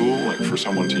creative tool, like for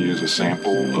someone to use a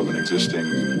sample of an existing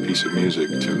piece of music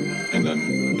to, and then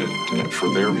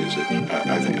for their music,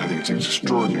 I think it's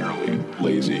extraordinarily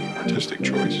lazy artistic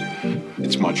choice.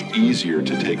 It's much easier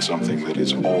to take something that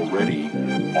is already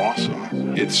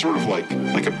awesome. It's sort of like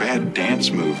a bad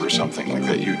dance move or something like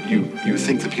that. You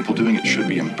think the people doing it should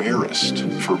be embarrassed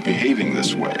for behaving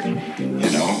this way,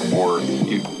 you know, or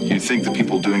you think the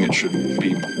people doing it should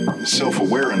be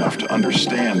self-aware enough to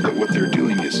understand that what they're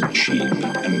doing is cheap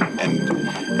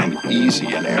and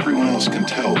easy, and everyone else can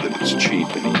tell that it's cheap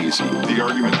and easy. The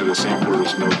argument that a sampler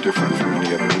is no different from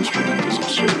any other instrument is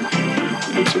absurd.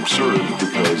 It's absurd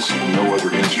because no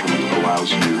other instrument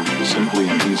allows you simply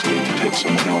and easily to take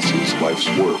someone else's life's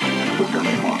work and put your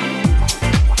name on it.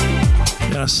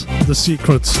 Yes, the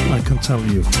secret, I can tell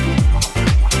you.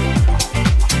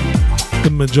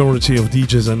 The majority of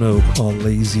DJs I know are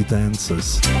lazy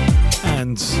dancers.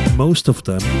 And most of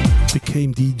them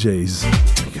became DJs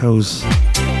because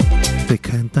they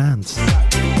can't dance.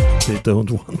 They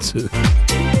don't want to.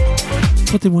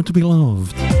 But they want to be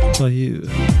loved by you.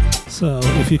 So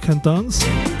if you can dance,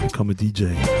 become a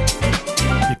DJ.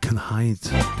 You can hide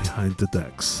behind the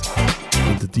decks.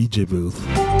 in the DJ booth.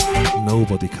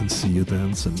 Nobody can see you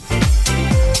dancing.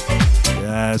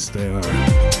 Yes, they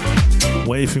are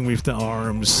waving with the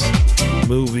arms,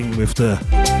 moving with the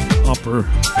upper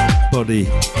body.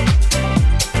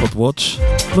 But watch,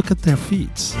 look at their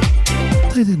feet.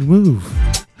 They didn't move.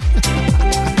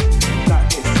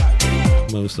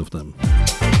 Most of them.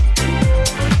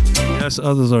 Yes,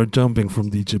 others are jumping from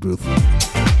DJ booth.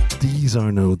 These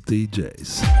are no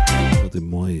DJs, not in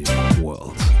my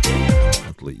world,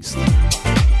 at least.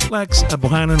 Lex at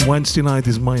Bohannon, Wednesday night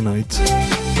is my night.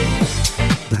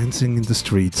 Dancing in the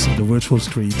streets, in the virtual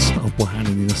streets of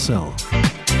Bohannon in a cell.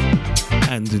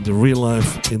 And in the real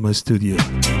life in my studio.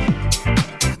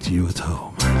 And you at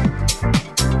home.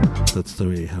 That's the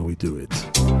way how we do it.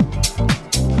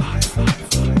 5, 5,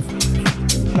 5,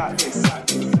 5. Like this.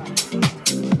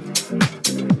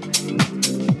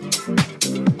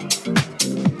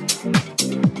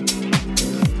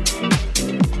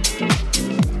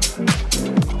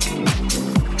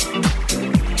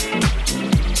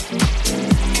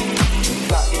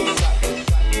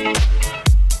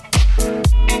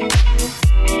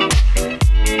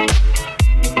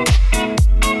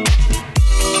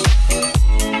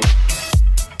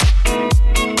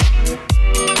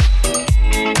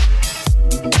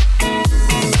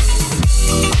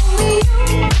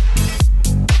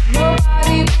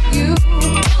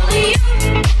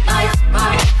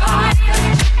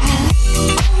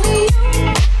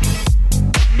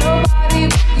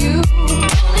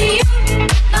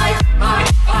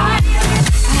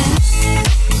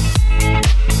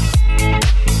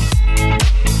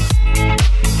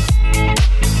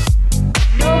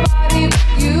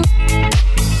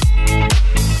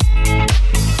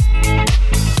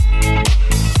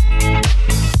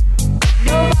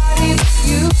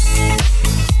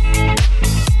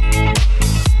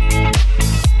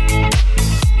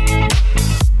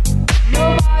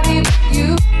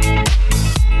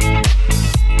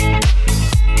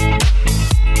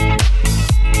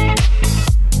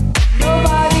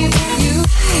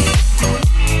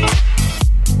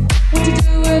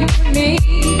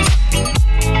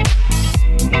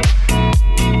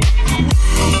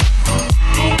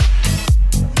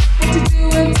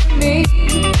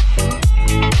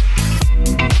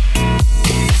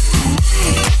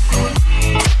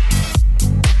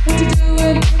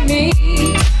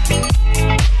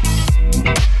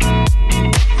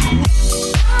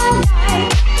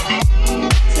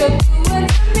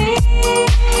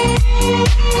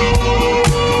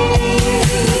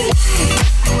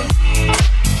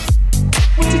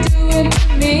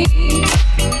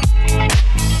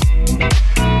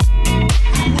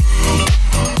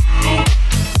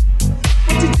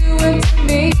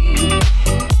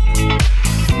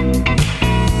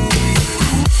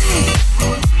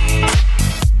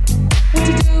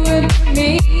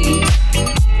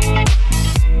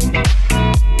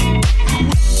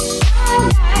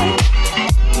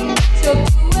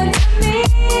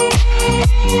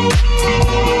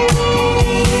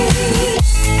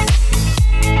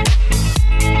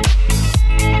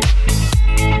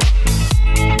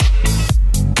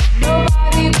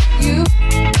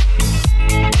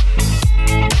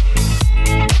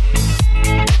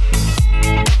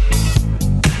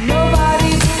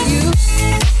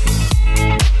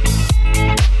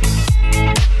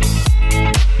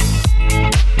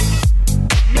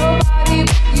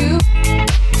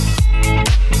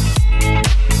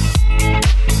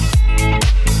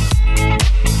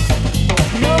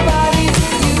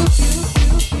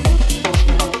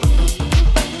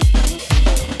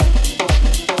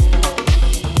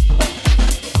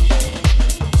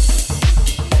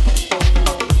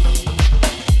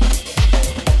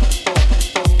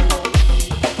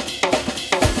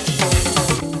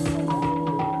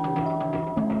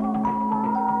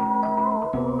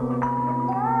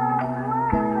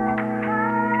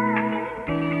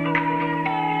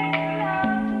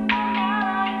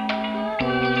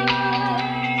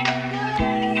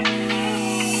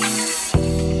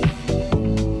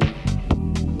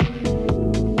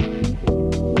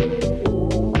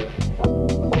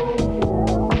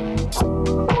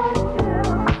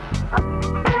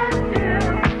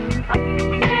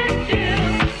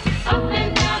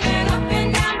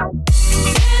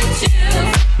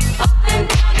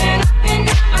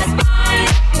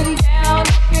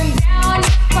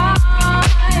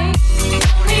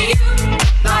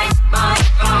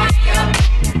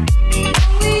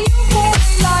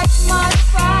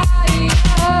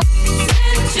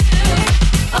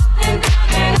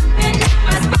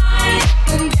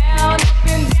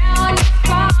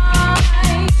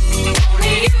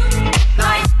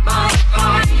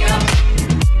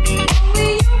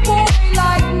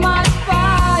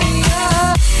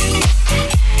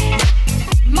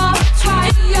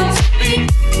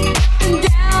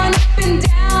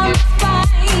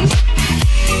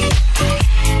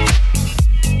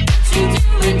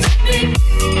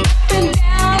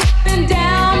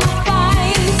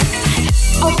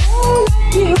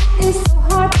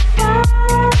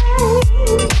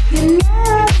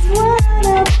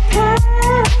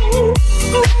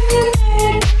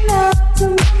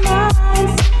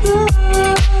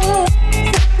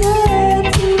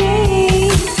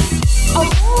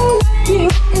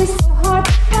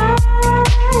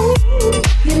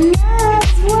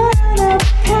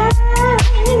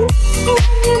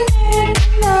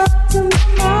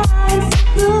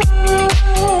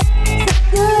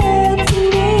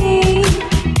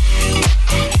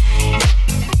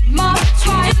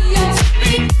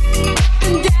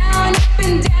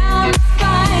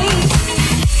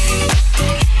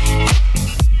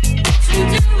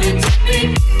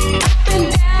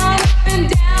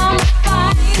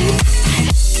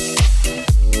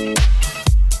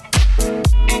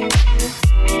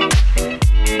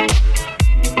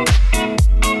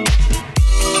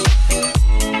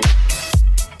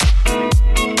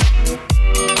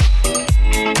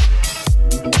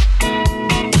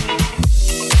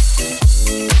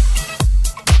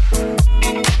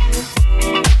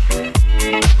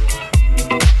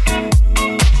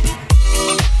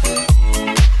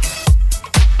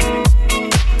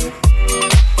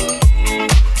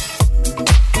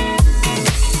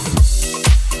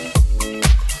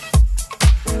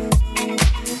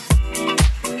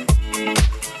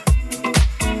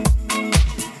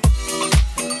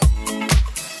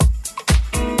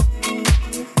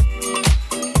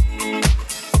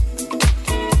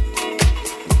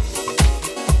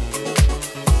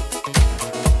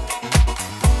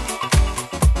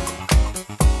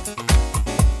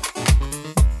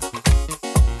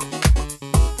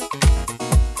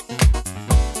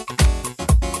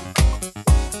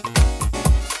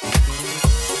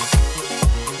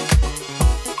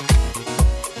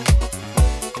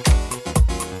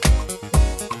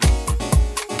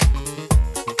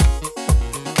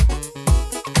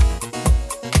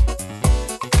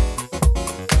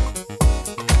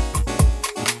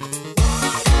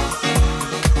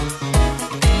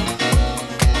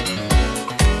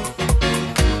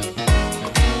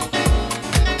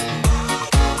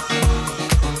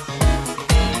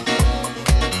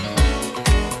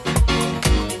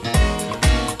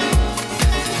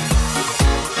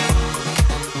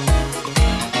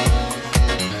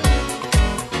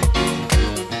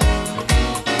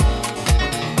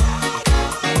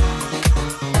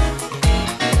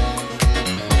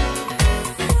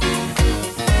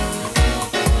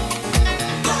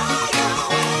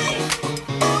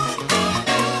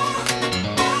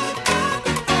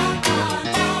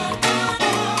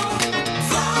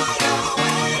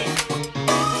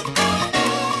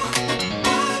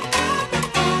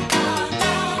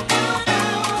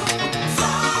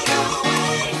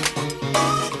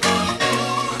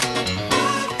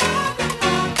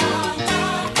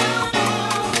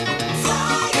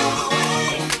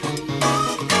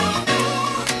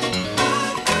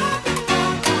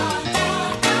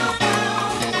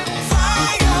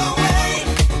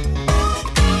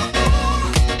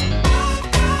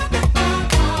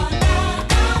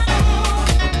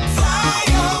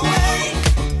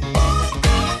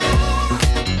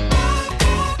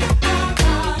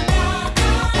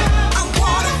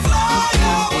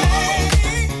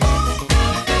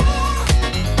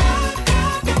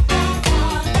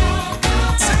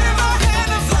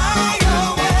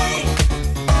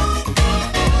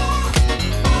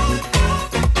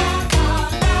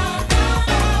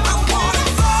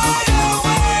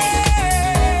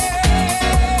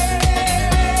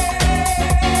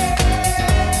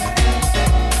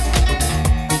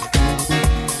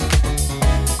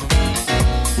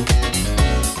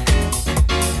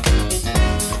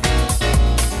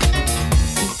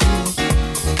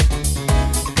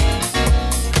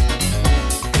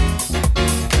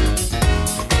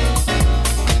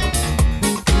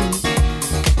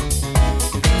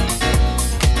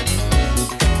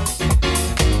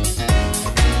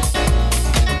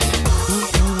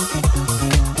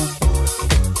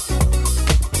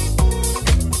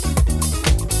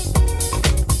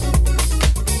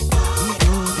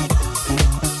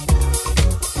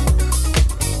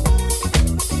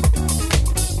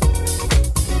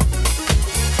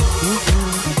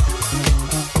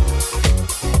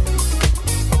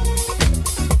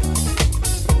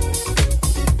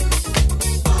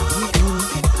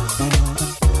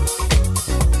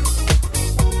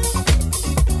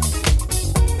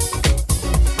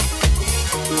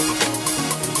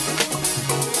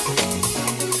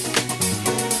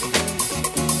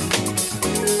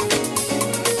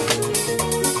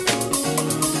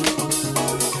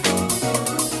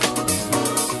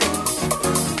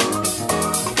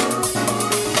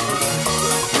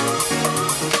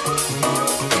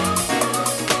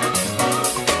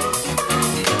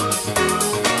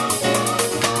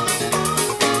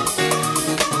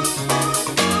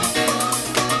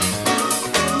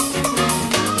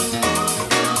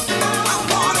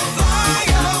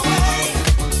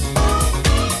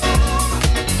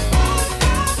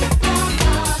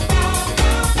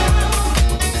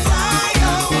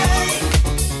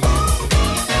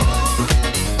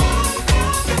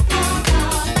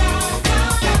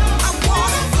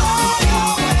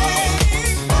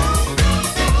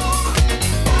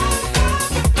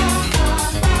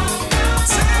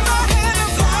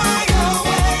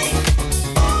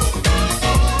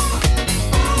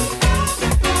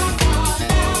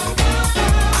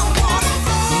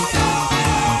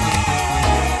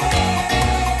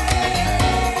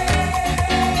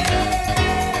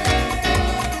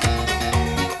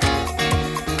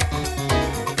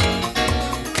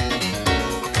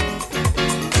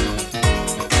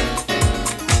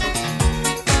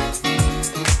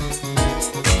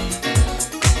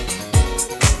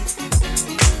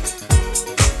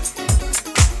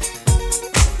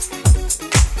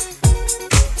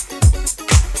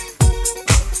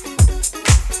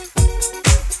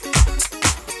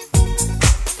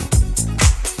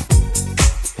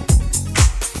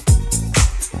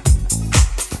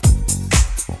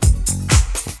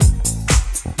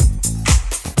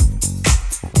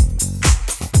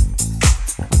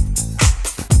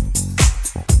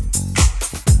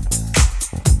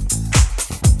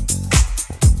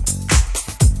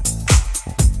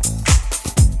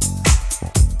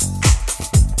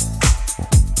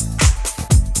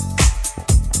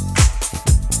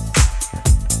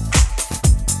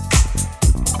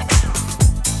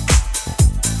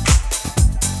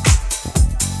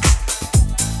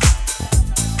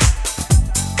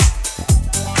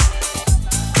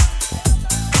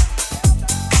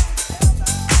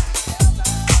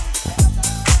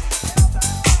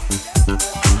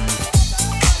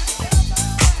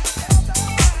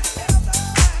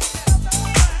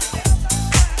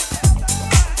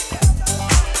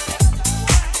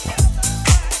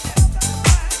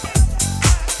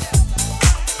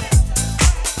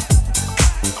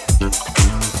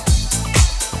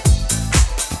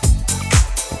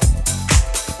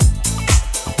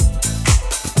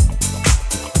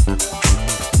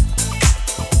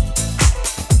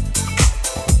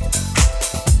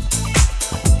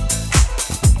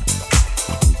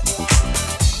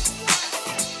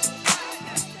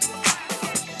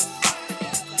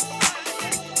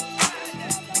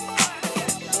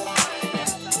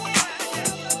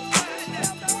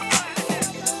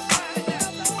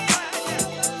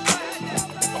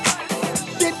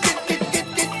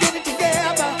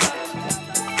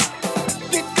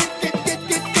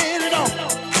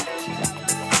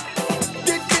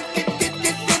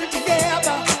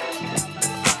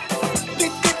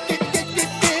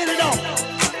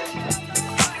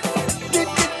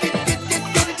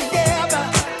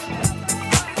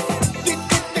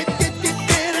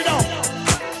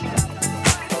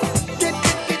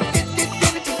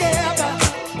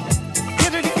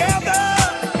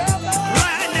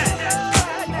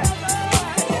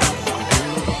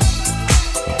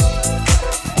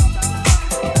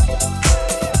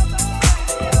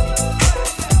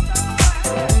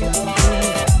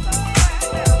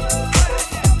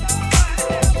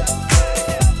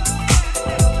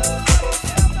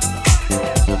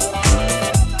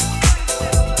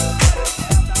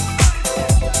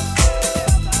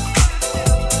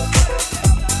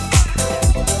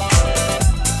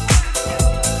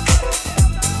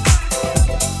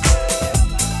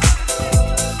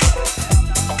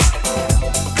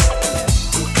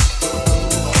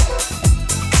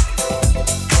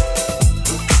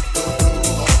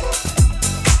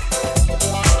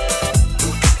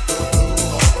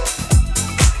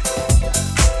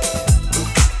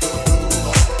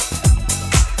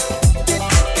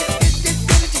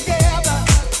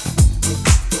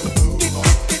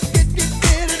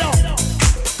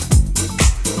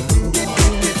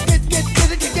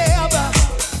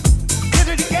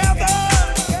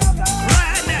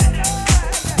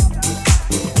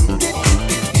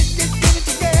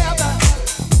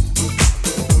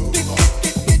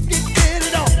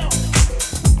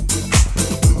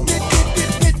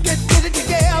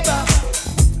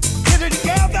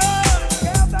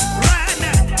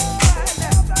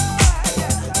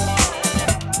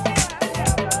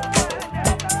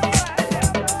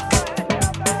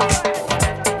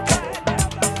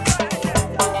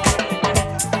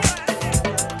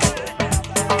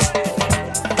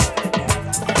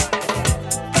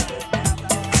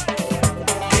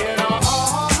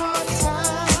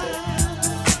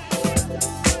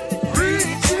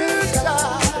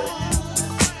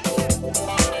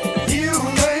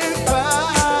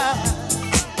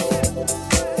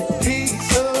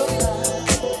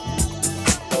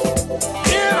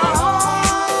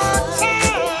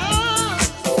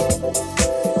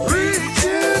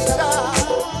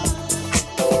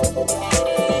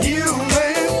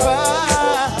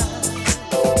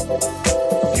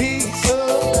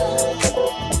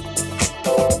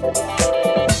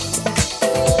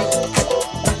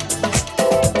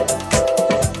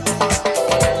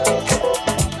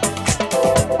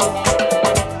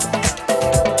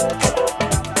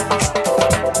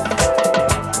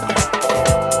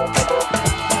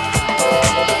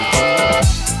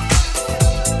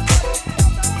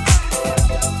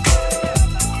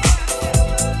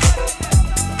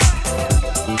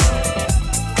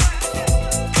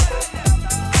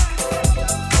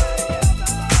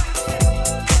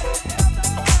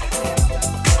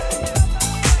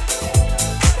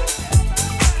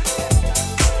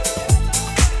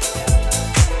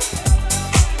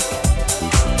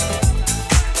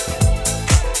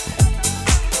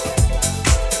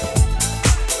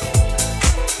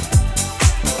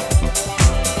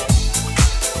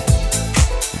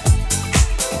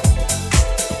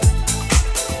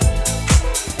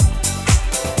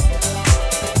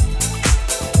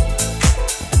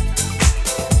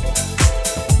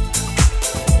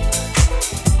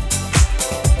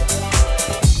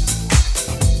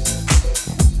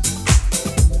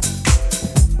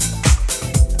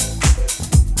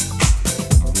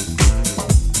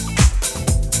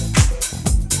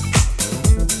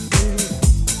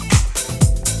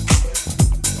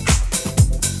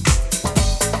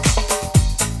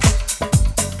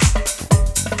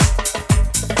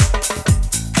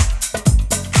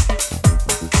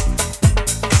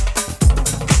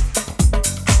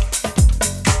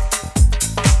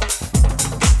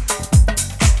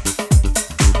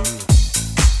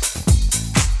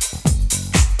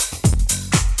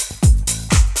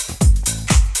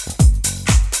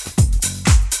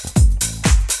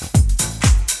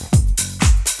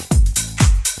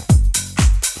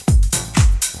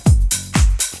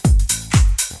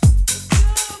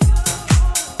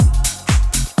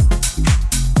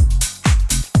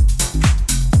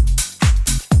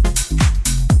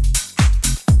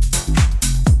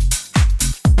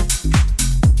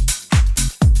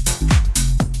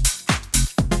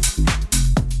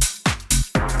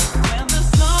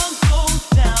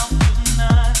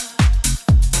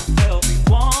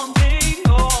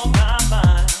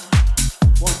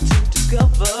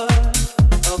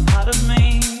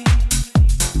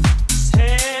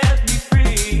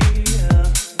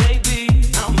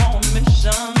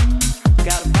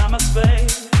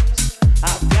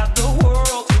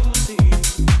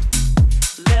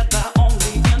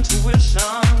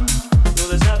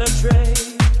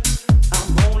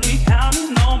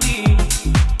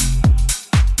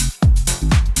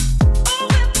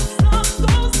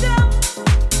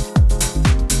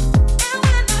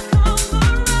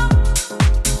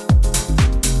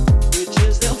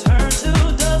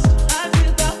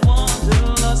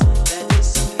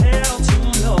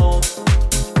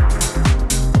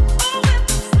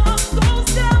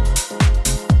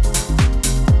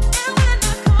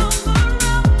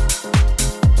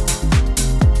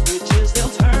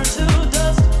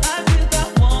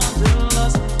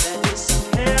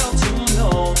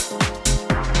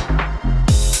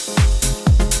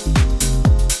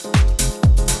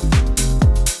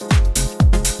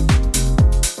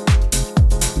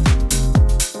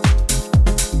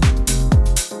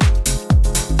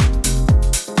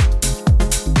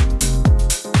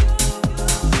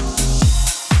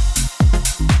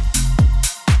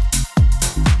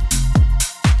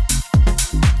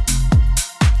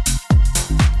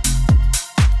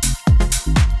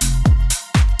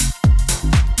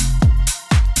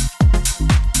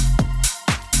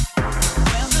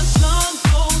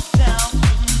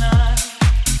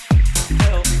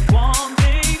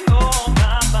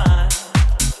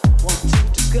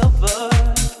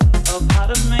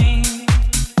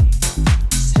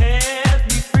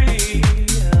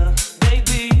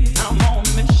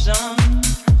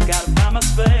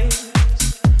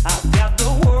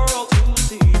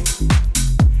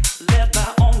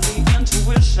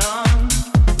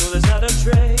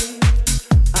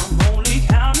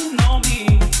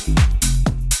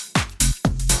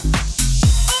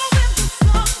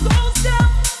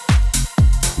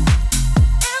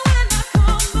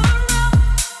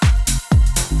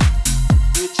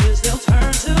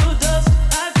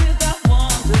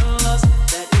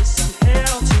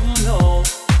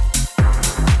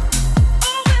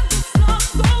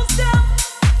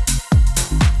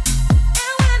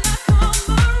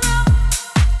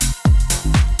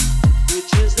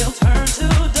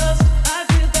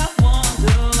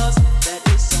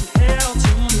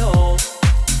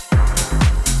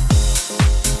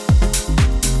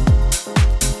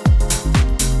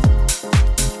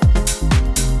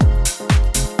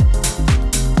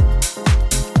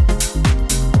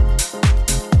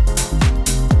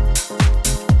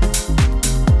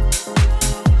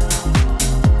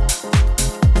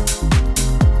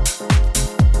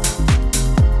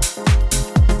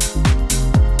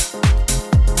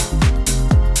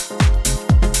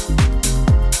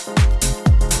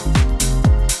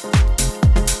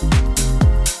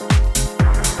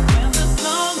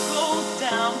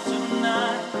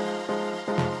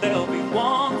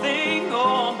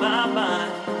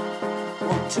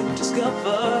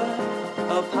 discovered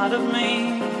a part of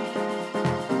me.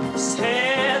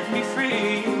 Set me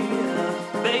free,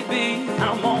 baby.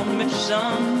 I'm on a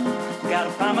mission. Gotta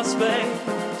find my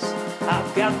space.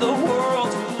 I've got the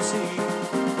world to see.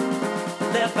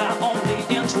 Led by only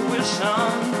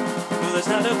intuition, there's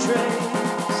not a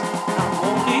trace. I'm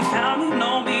only counting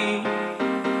on me.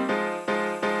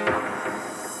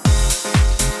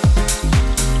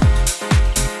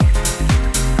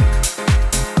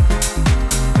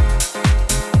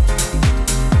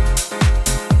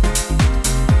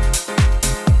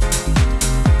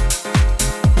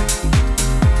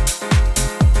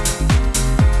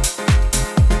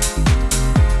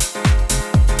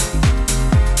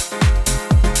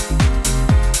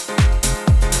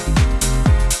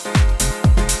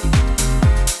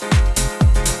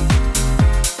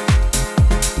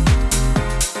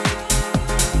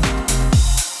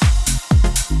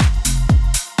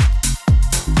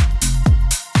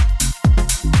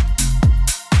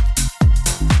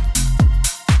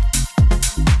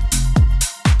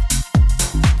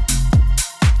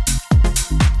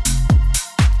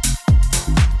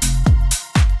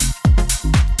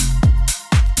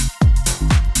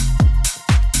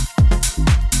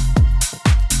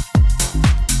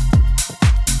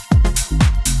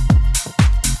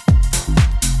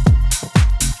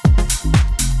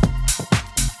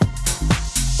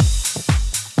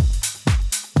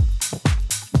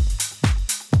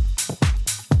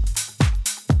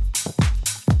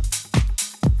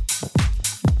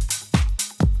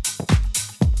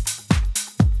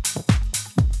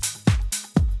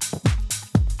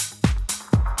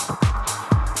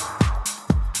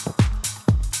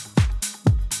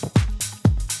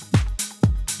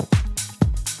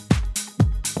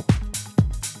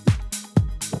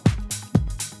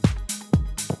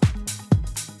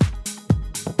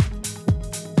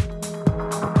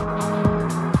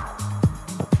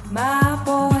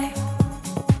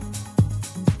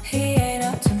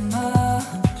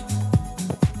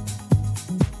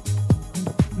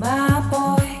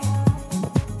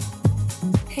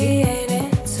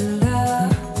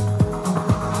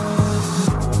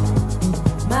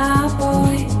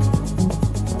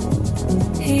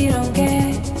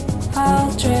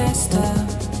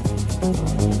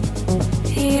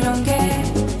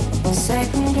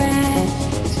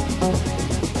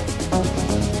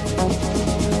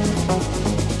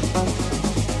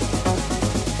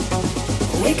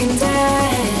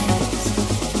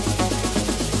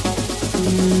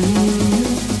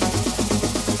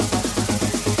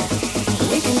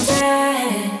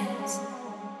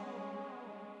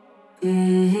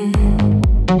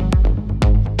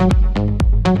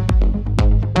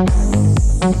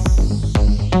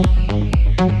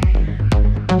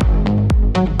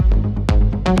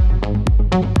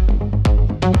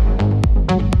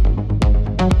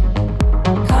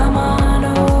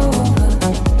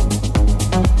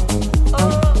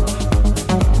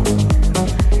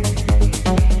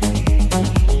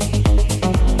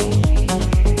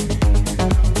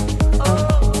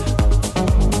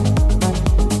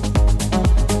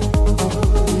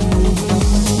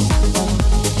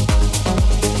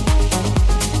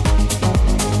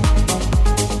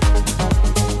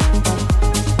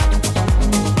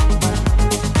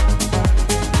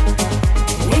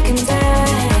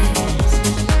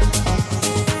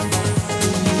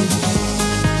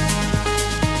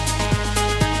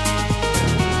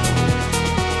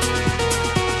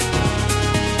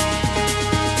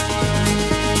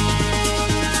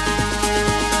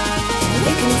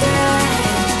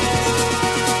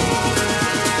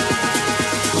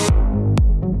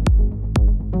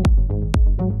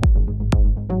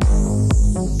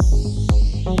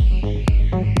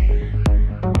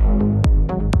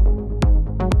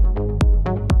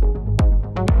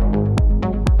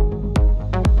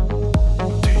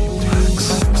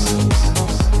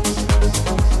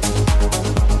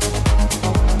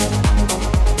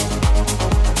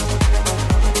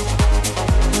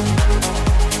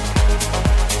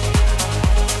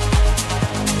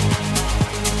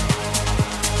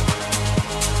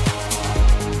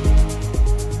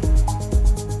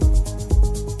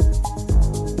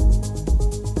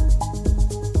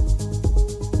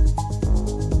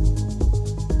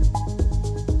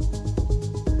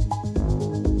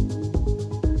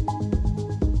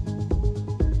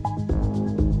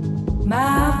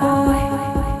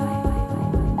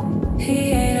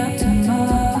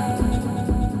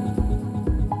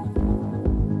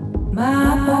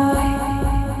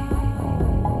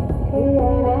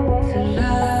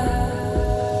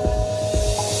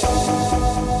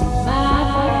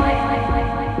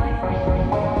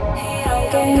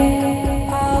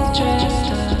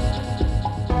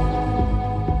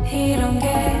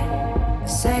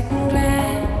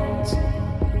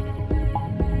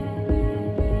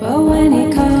 But when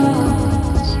he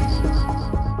calls,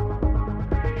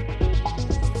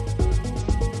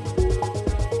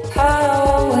 I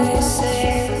always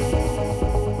say,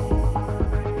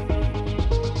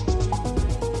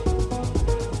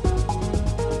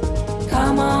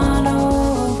 come on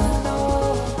over.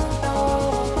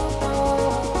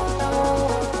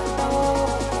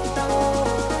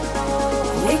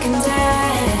 We can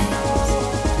dance.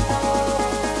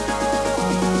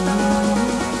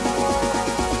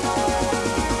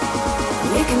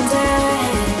 We can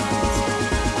dance.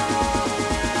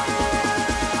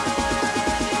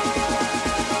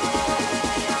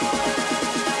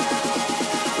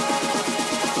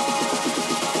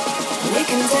 We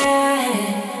can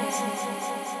dance.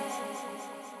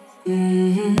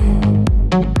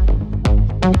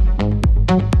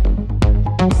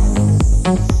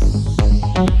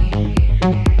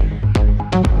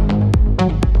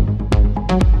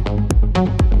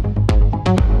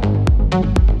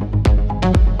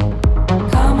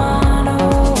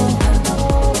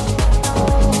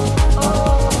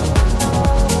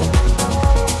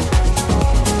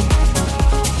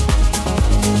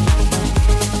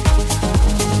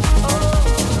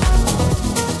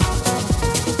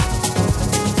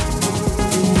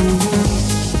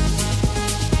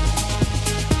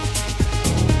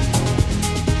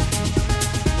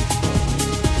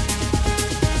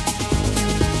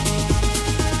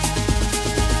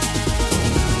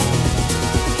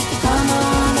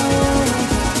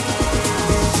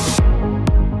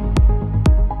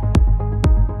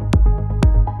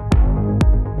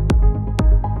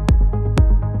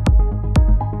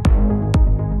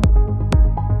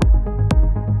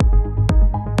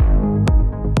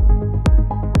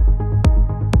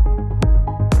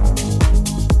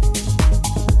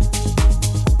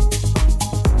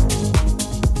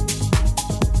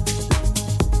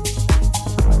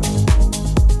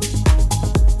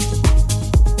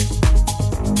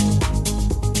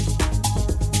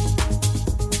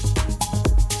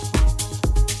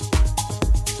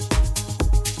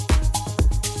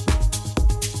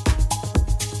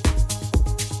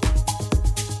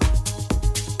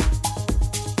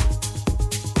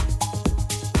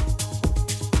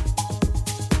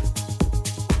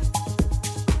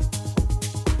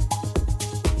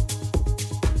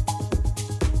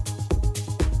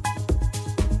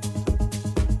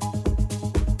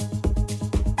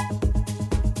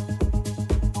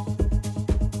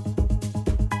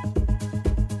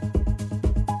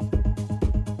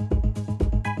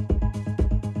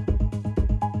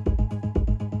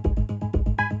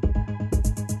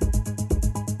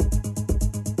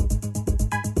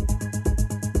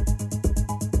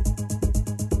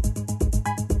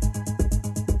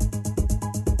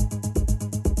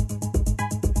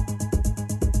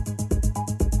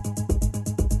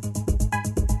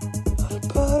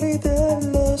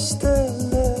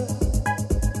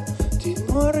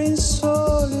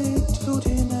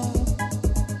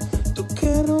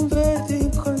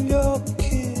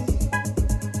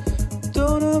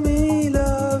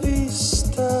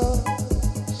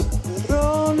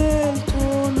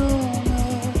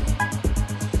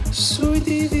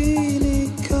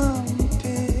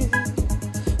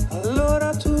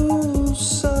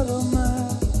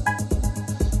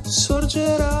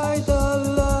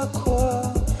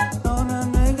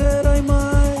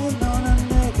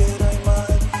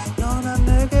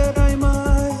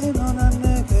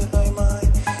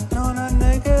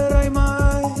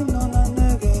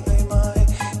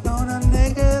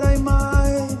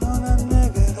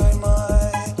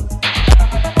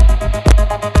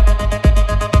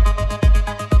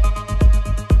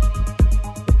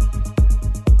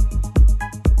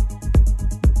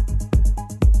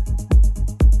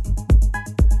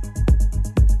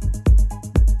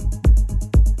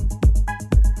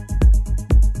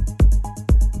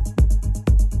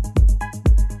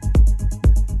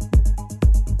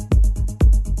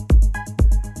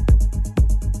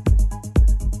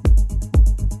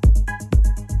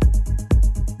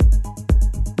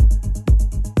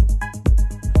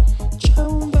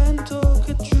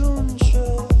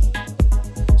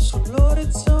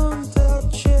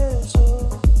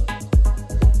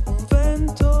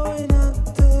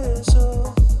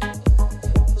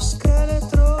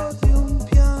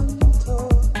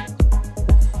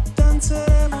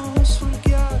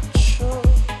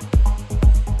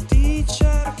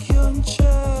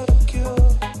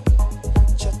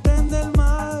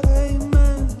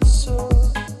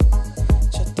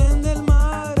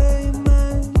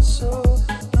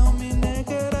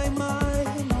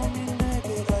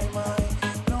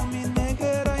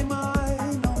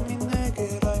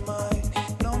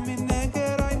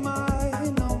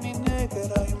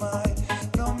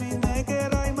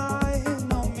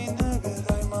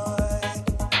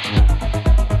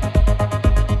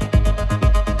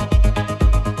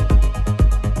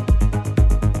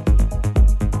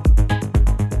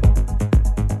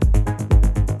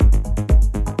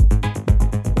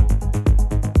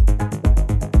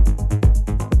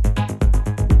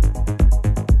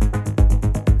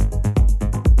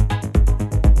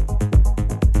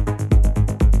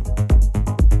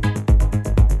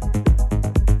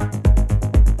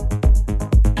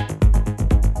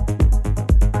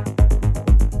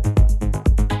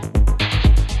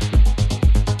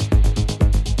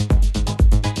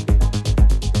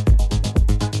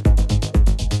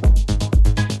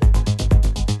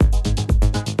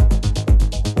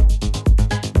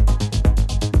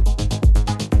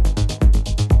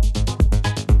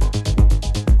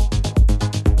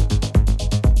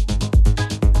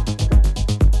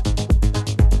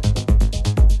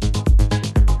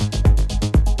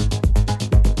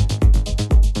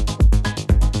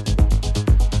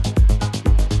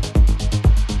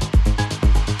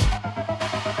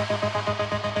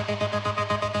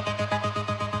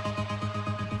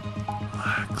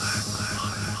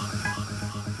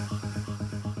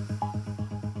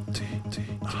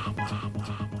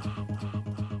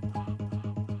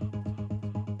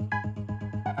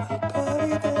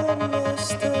 Ripari delle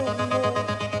stelle,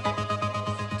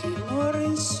 dimori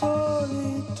in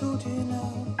solitudine,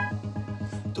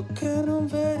 tu che non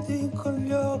vedi con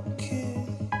gli occhi,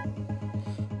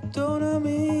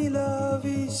 donami la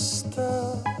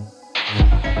vista.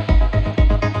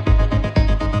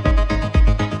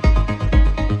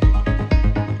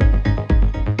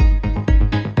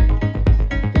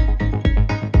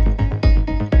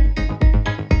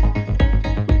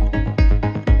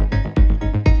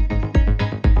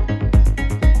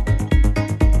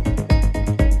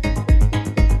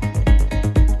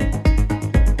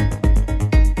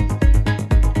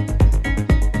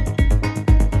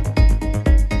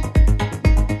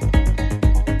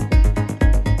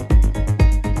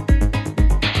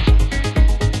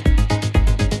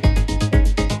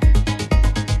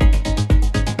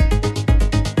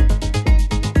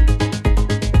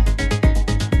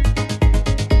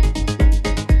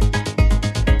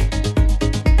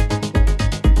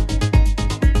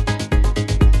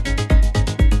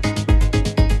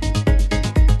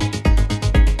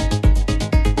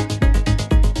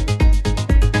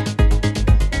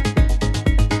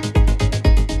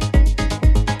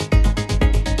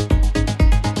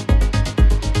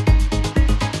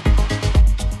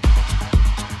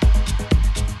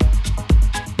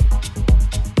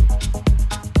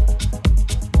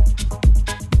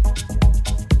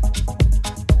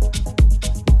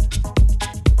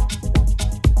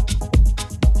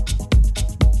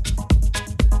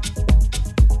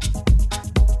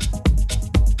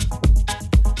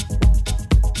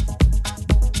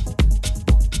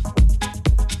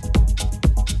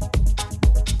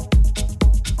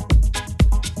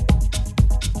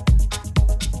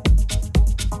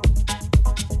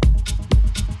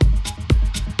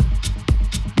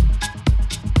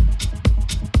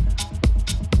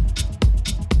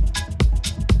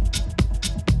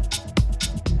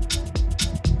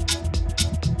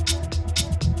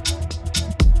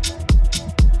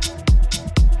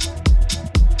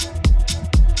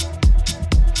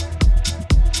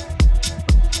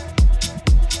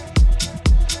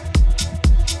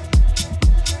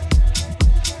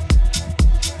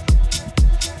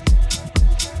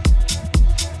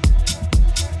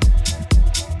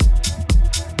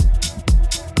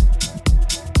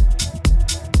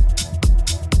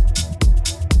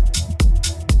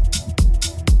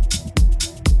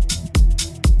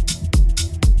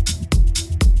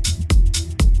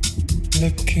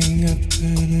 Looking up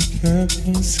in a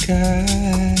purple sky,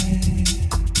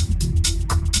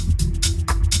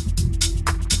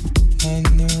 on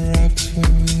the rocks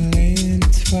where we lay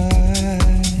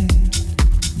entwined,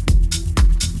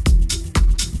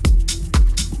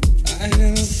 I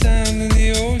hear the sound of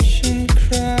the ocean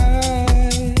cry.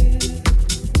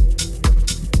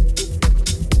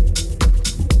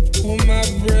 Oh, my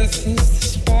breath as the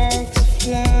sparks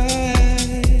fly.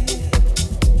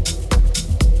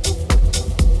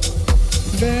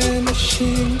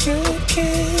 Vanishing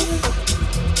again.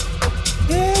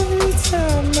 Every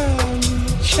time I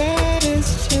reach out,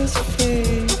 it's just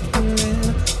fading.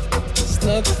 There's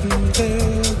nothing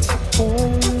there to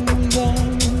hold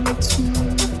on to.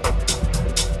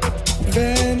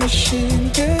 Vanishing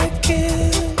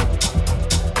again.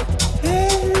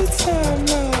 Every time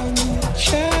I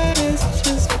reach out, it's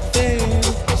just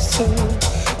fading. So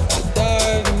I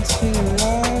dive into your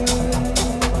eyes.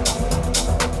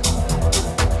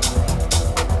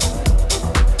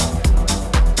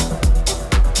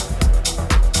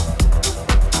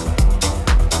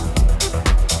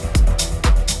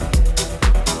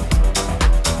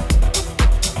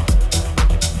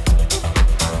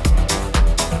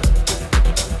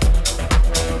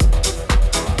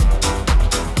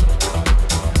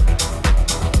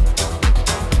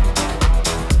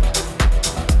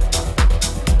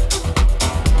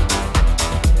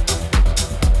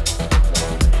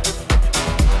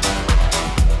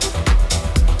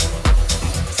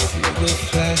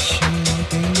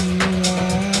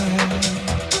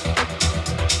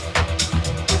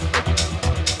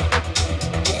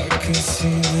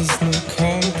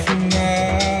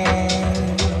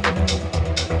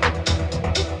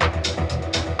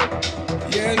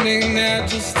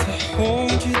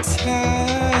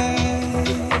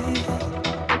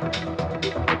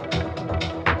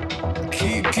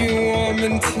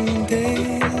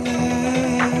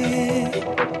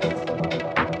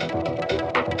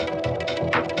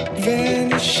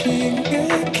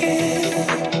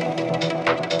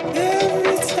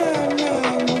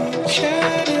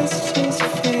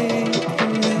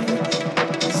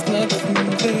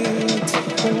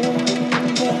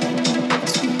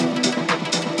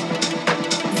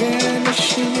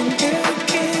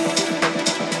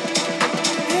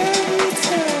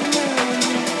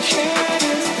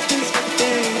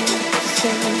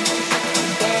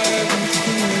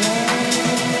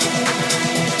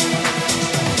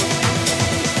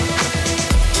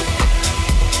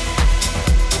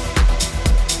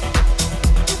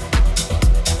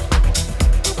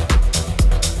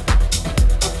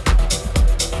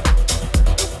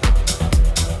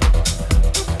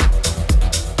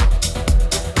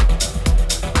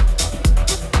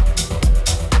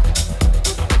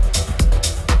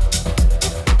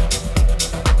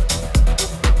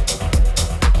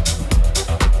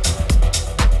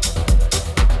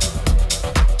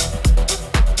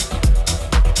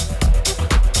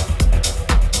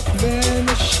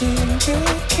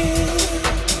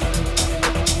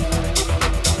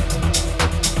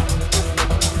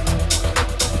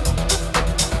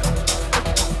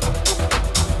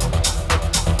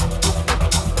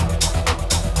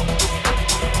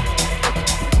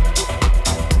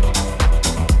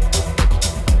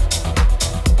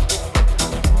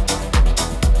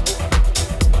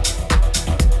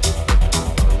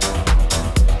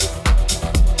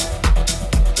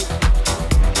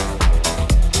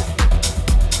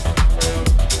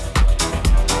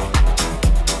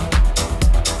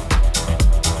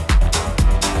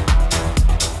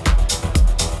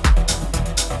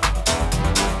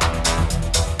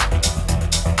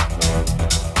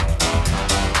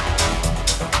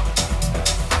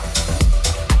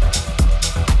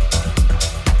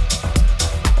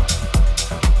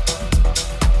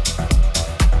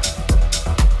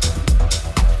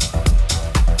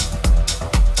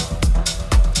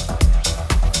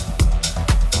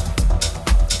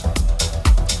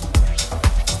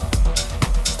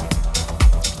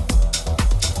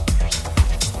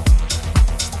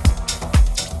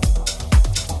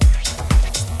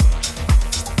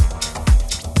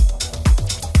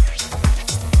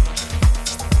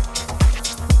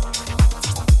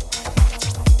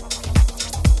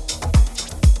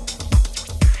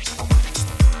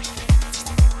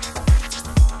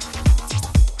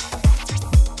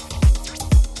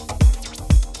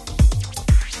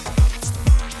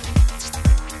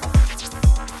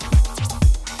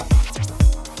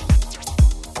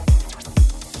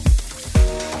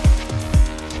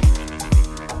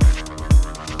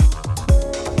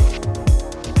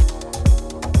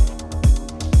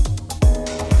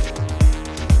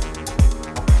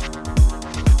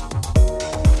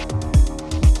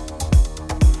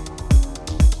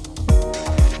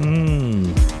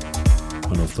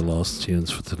 One of the last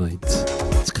tunes for tonight.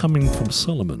 It's coming from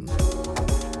Solomon. A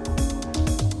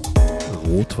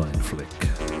Rotweinfleck.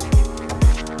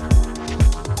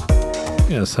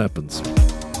 Yes, happens.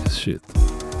 It's shit.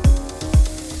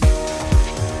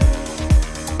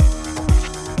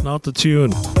 Not the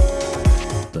tune.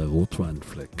 The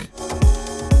Rotweinfleck.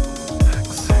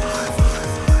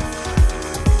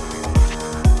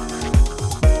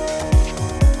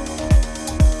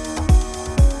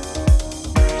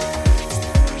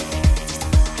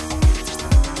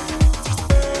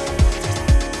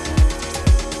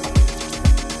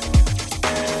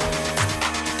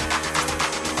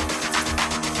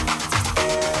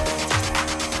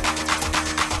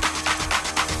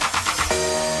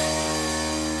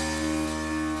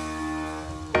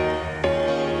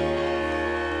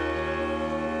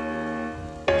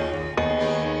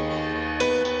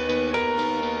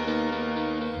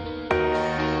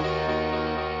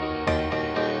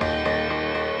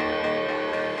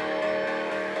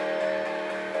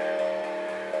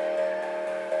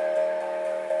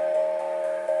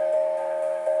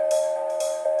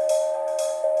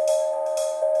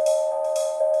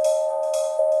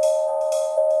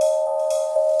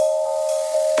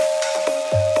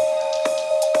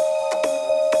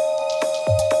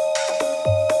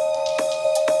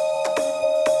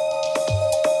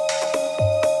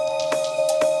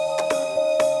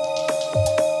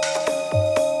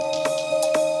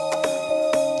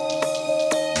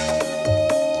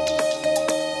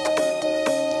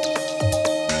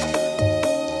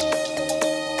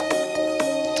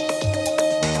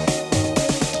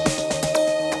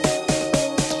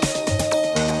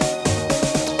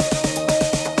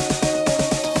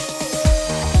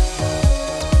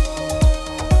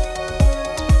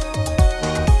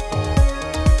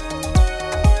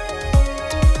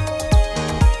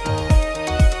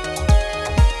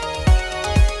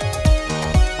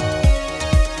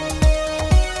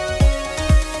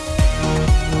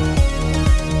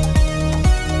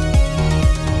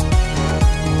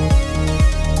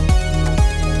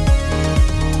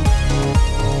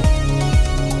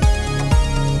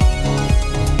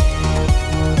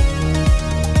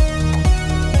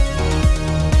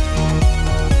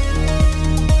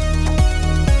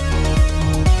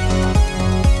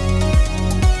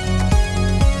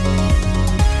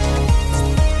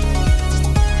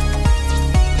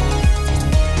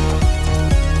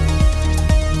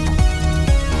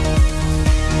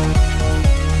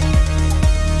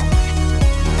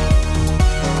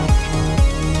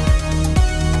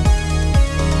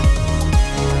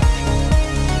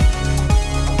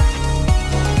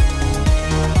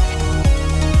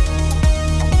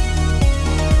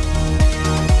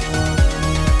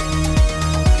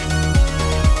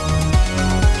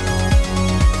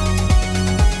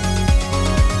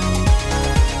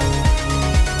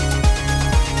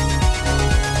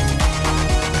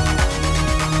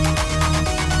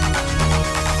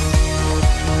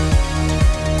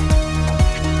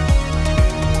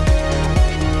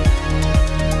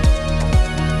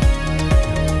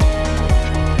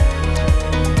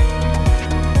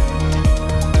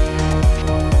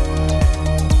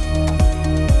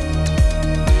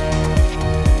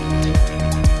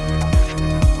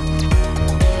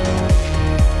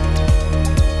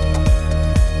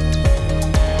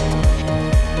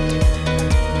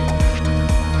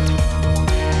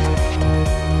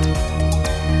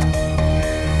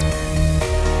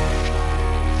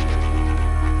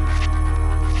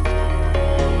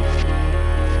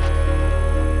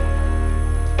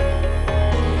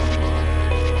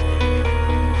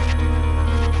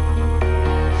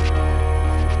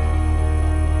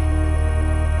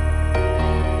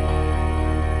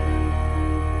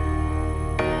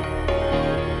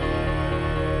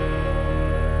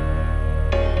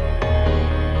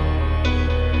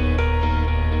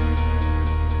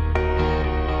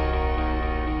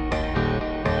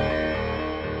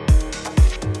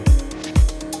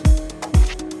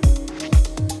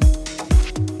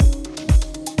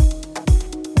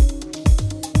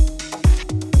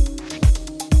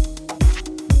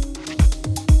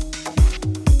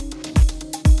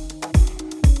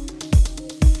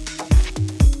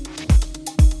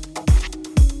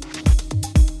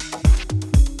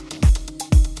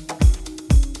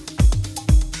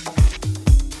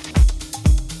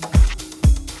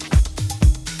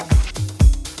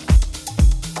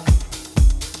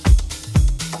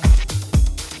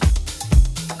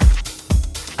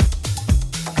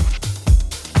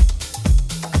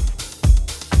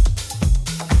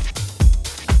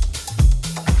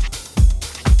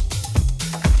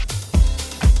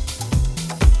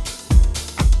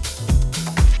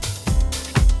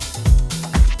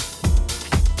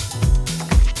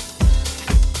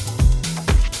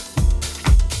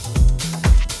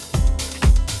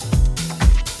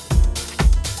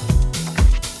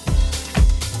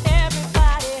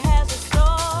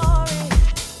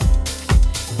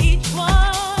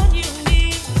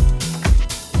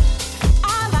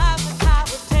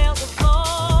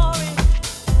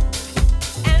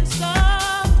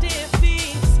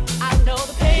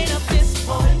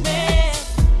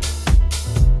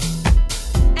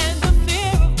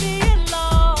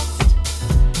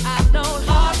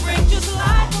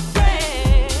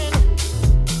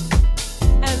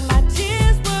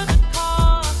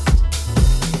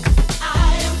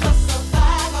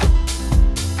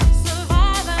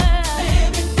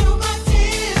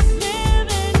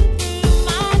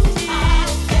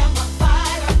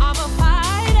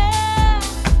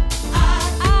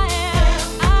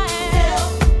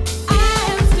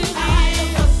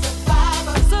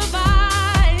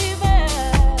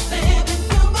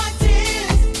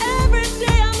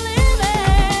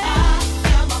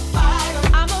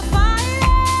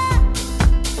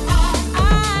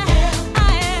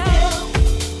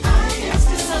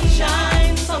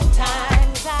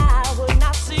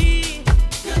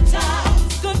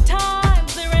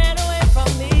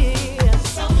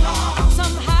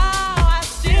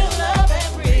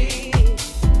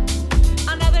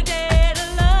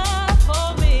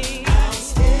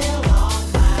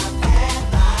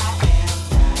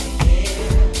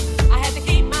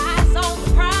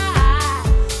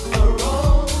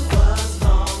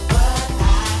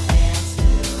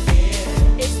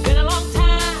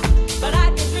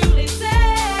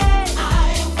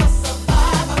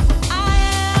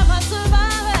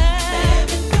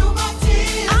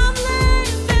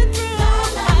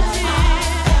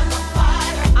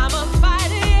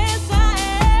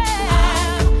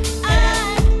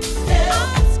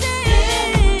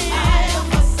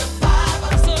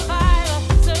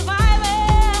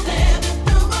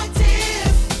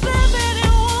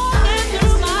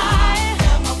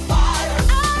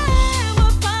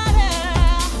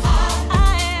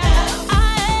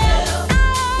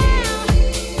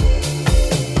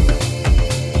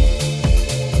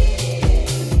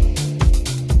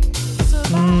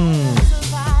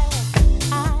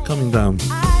 Sam.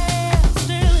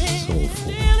 Soulful.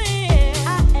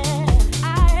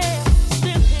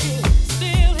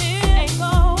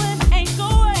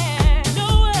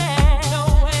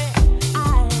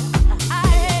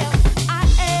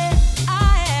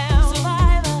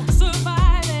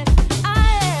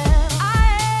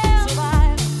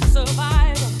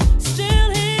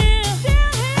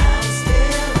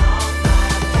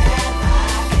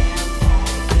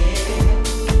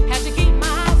 Have to keep my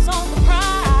eyes on the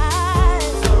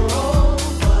prize. The road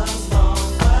was long,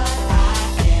 but I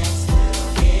am still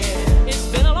here. It's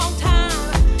been a long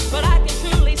time, but I can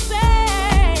truly say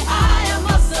I am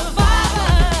a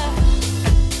survivor.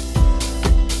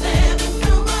 Living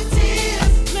through my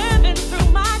tears, living through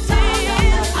my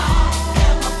tears. I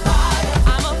am a fighter.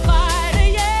 I'm a fighter,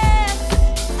 yes.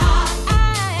 I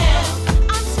am.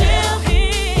 I'm still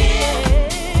here.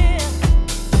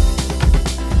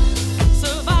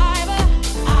 Survivor,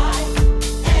 I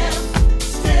am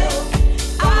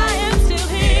still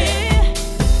here,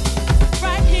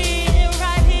 right here,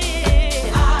 right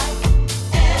here. I'm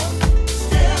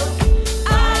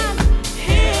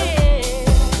here.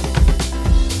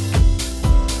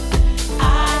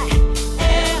 I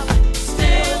am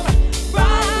still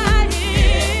right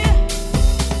here.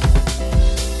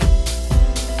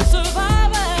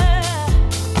 Survivor,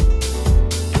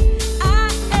 I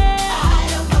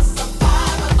am a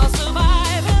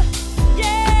survivor,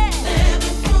 yeah.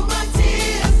 Living through my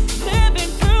tears,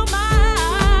 living through mine.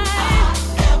 I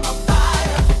am a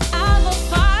fighter. I'm a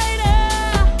fighter.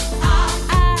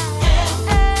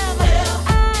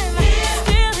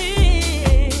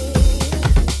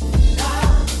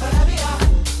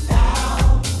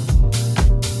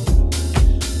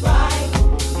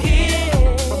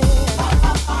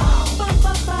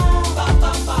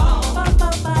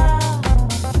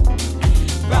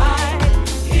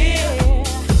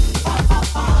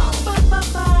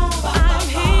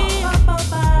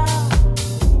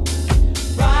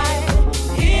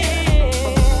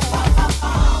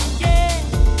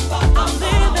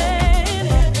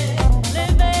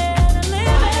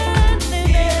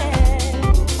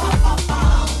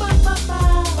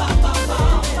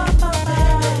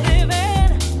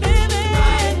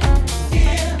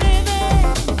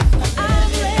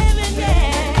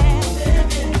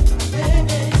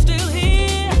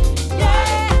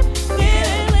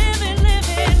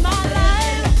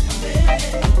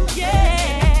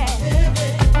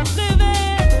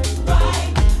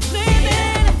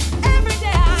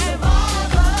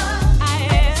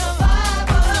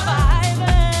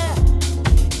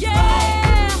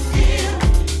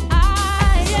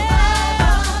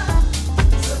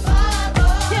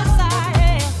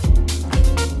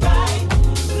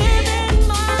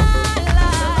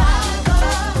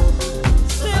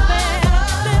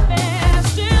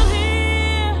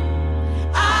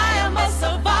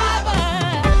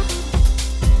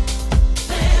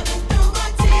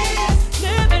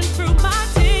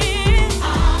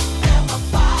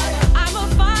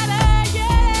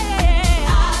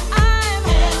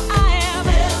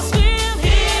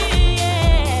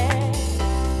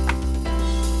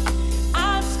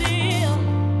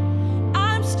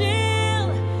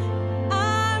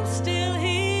 I'm still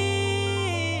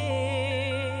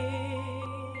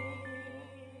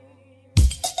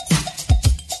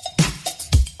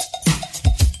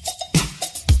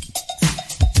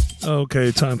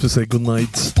Okay, time to say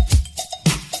goodnight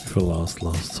for last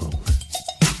song.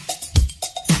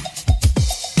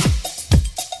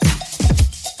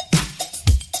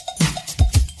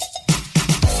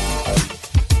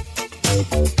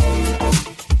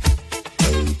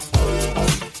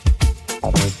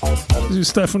 This is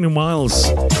Stephanie Miles.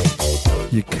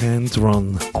 You can't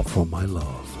run from my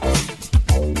love.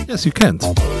 Yes, you can't.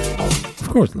 Of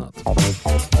course not.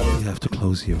 You have to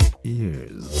close your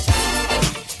ears.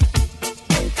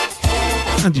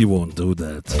 And you won't do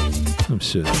that, I'm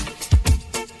sure.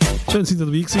 Schön, dass ihr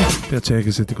dabei gewesen. Piacere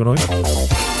che siete con noi.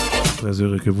 Très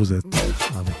heureux que vous êtes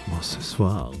avec moi ce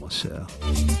soir, ma chère.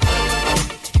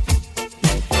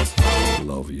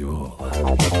 Love you all.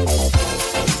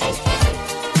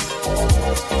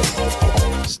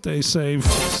 Stay safe,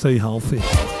 stay healthy,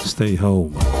 stay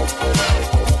home.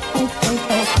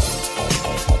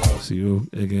 See you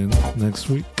again next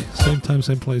week. Same time,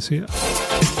 same place here.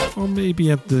 Or maybe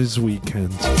at this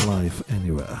weekend live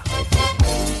anywhere.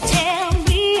 Tell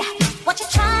me what you're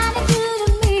trying to do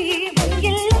to me when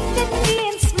you look at me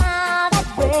and smile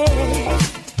that way.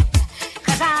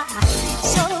 'Cause I'm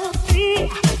so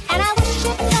free and I wish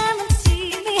you'd come and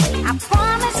see me. I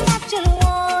promise that you'll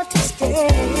want to stay.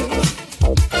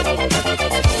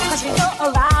 'Cause you're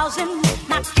arousing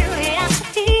my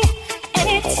curiosity and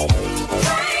it's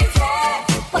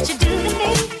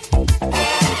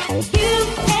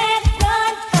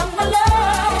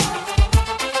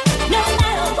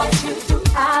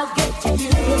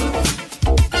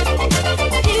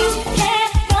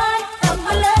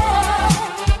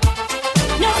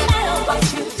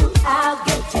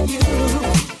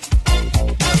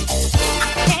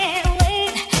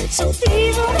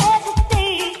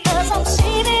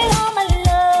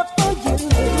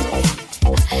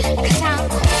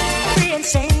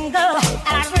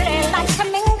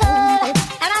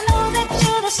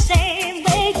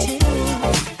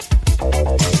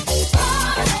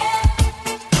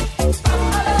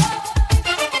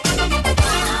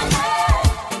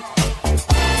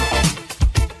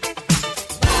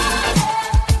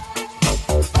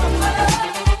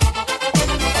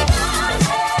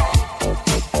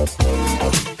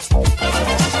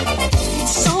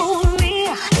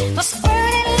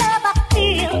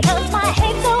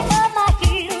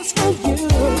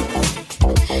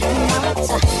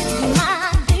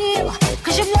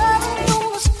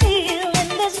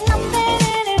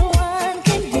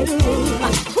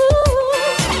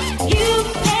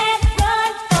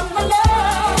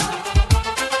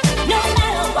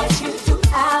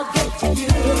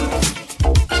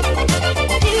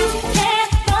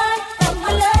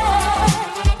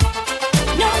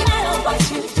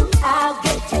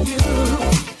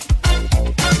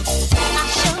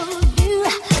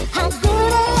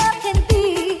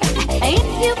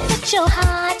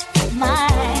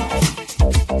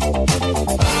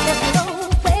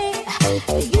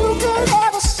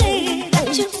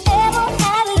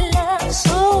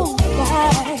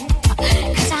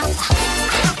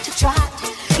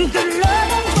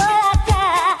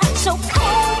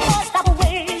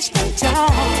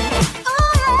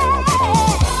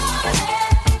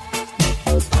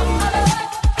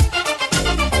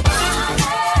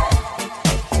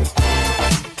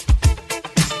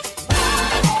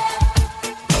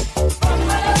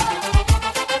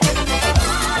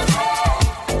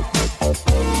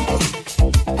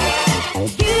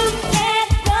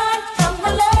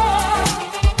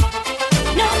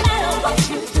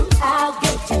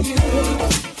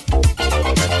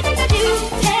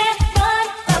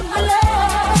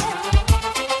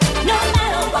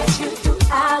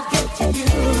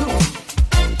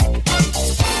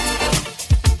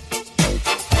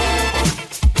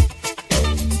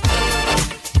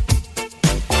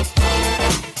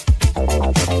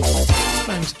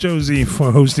Josie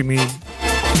for hosting me,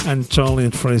 and Charlie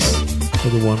and Frisk for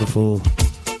the wonderful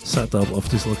setup of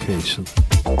this location.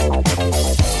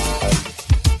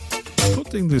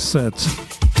 Putting this set,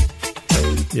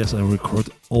 yes, I record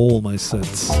all my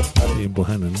sets in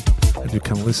Bohannon, and you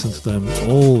can listen to them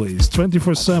always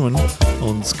 24/7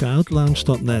 on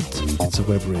scoutlounge.net. It's a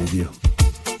web radio.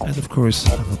 And of course,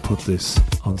 I will put this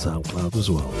on SoundCloud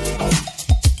as well.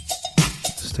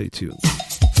 Stay tuned.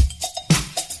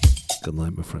 Good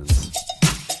night, my friends.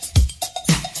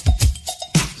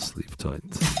 Sleep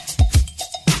tight.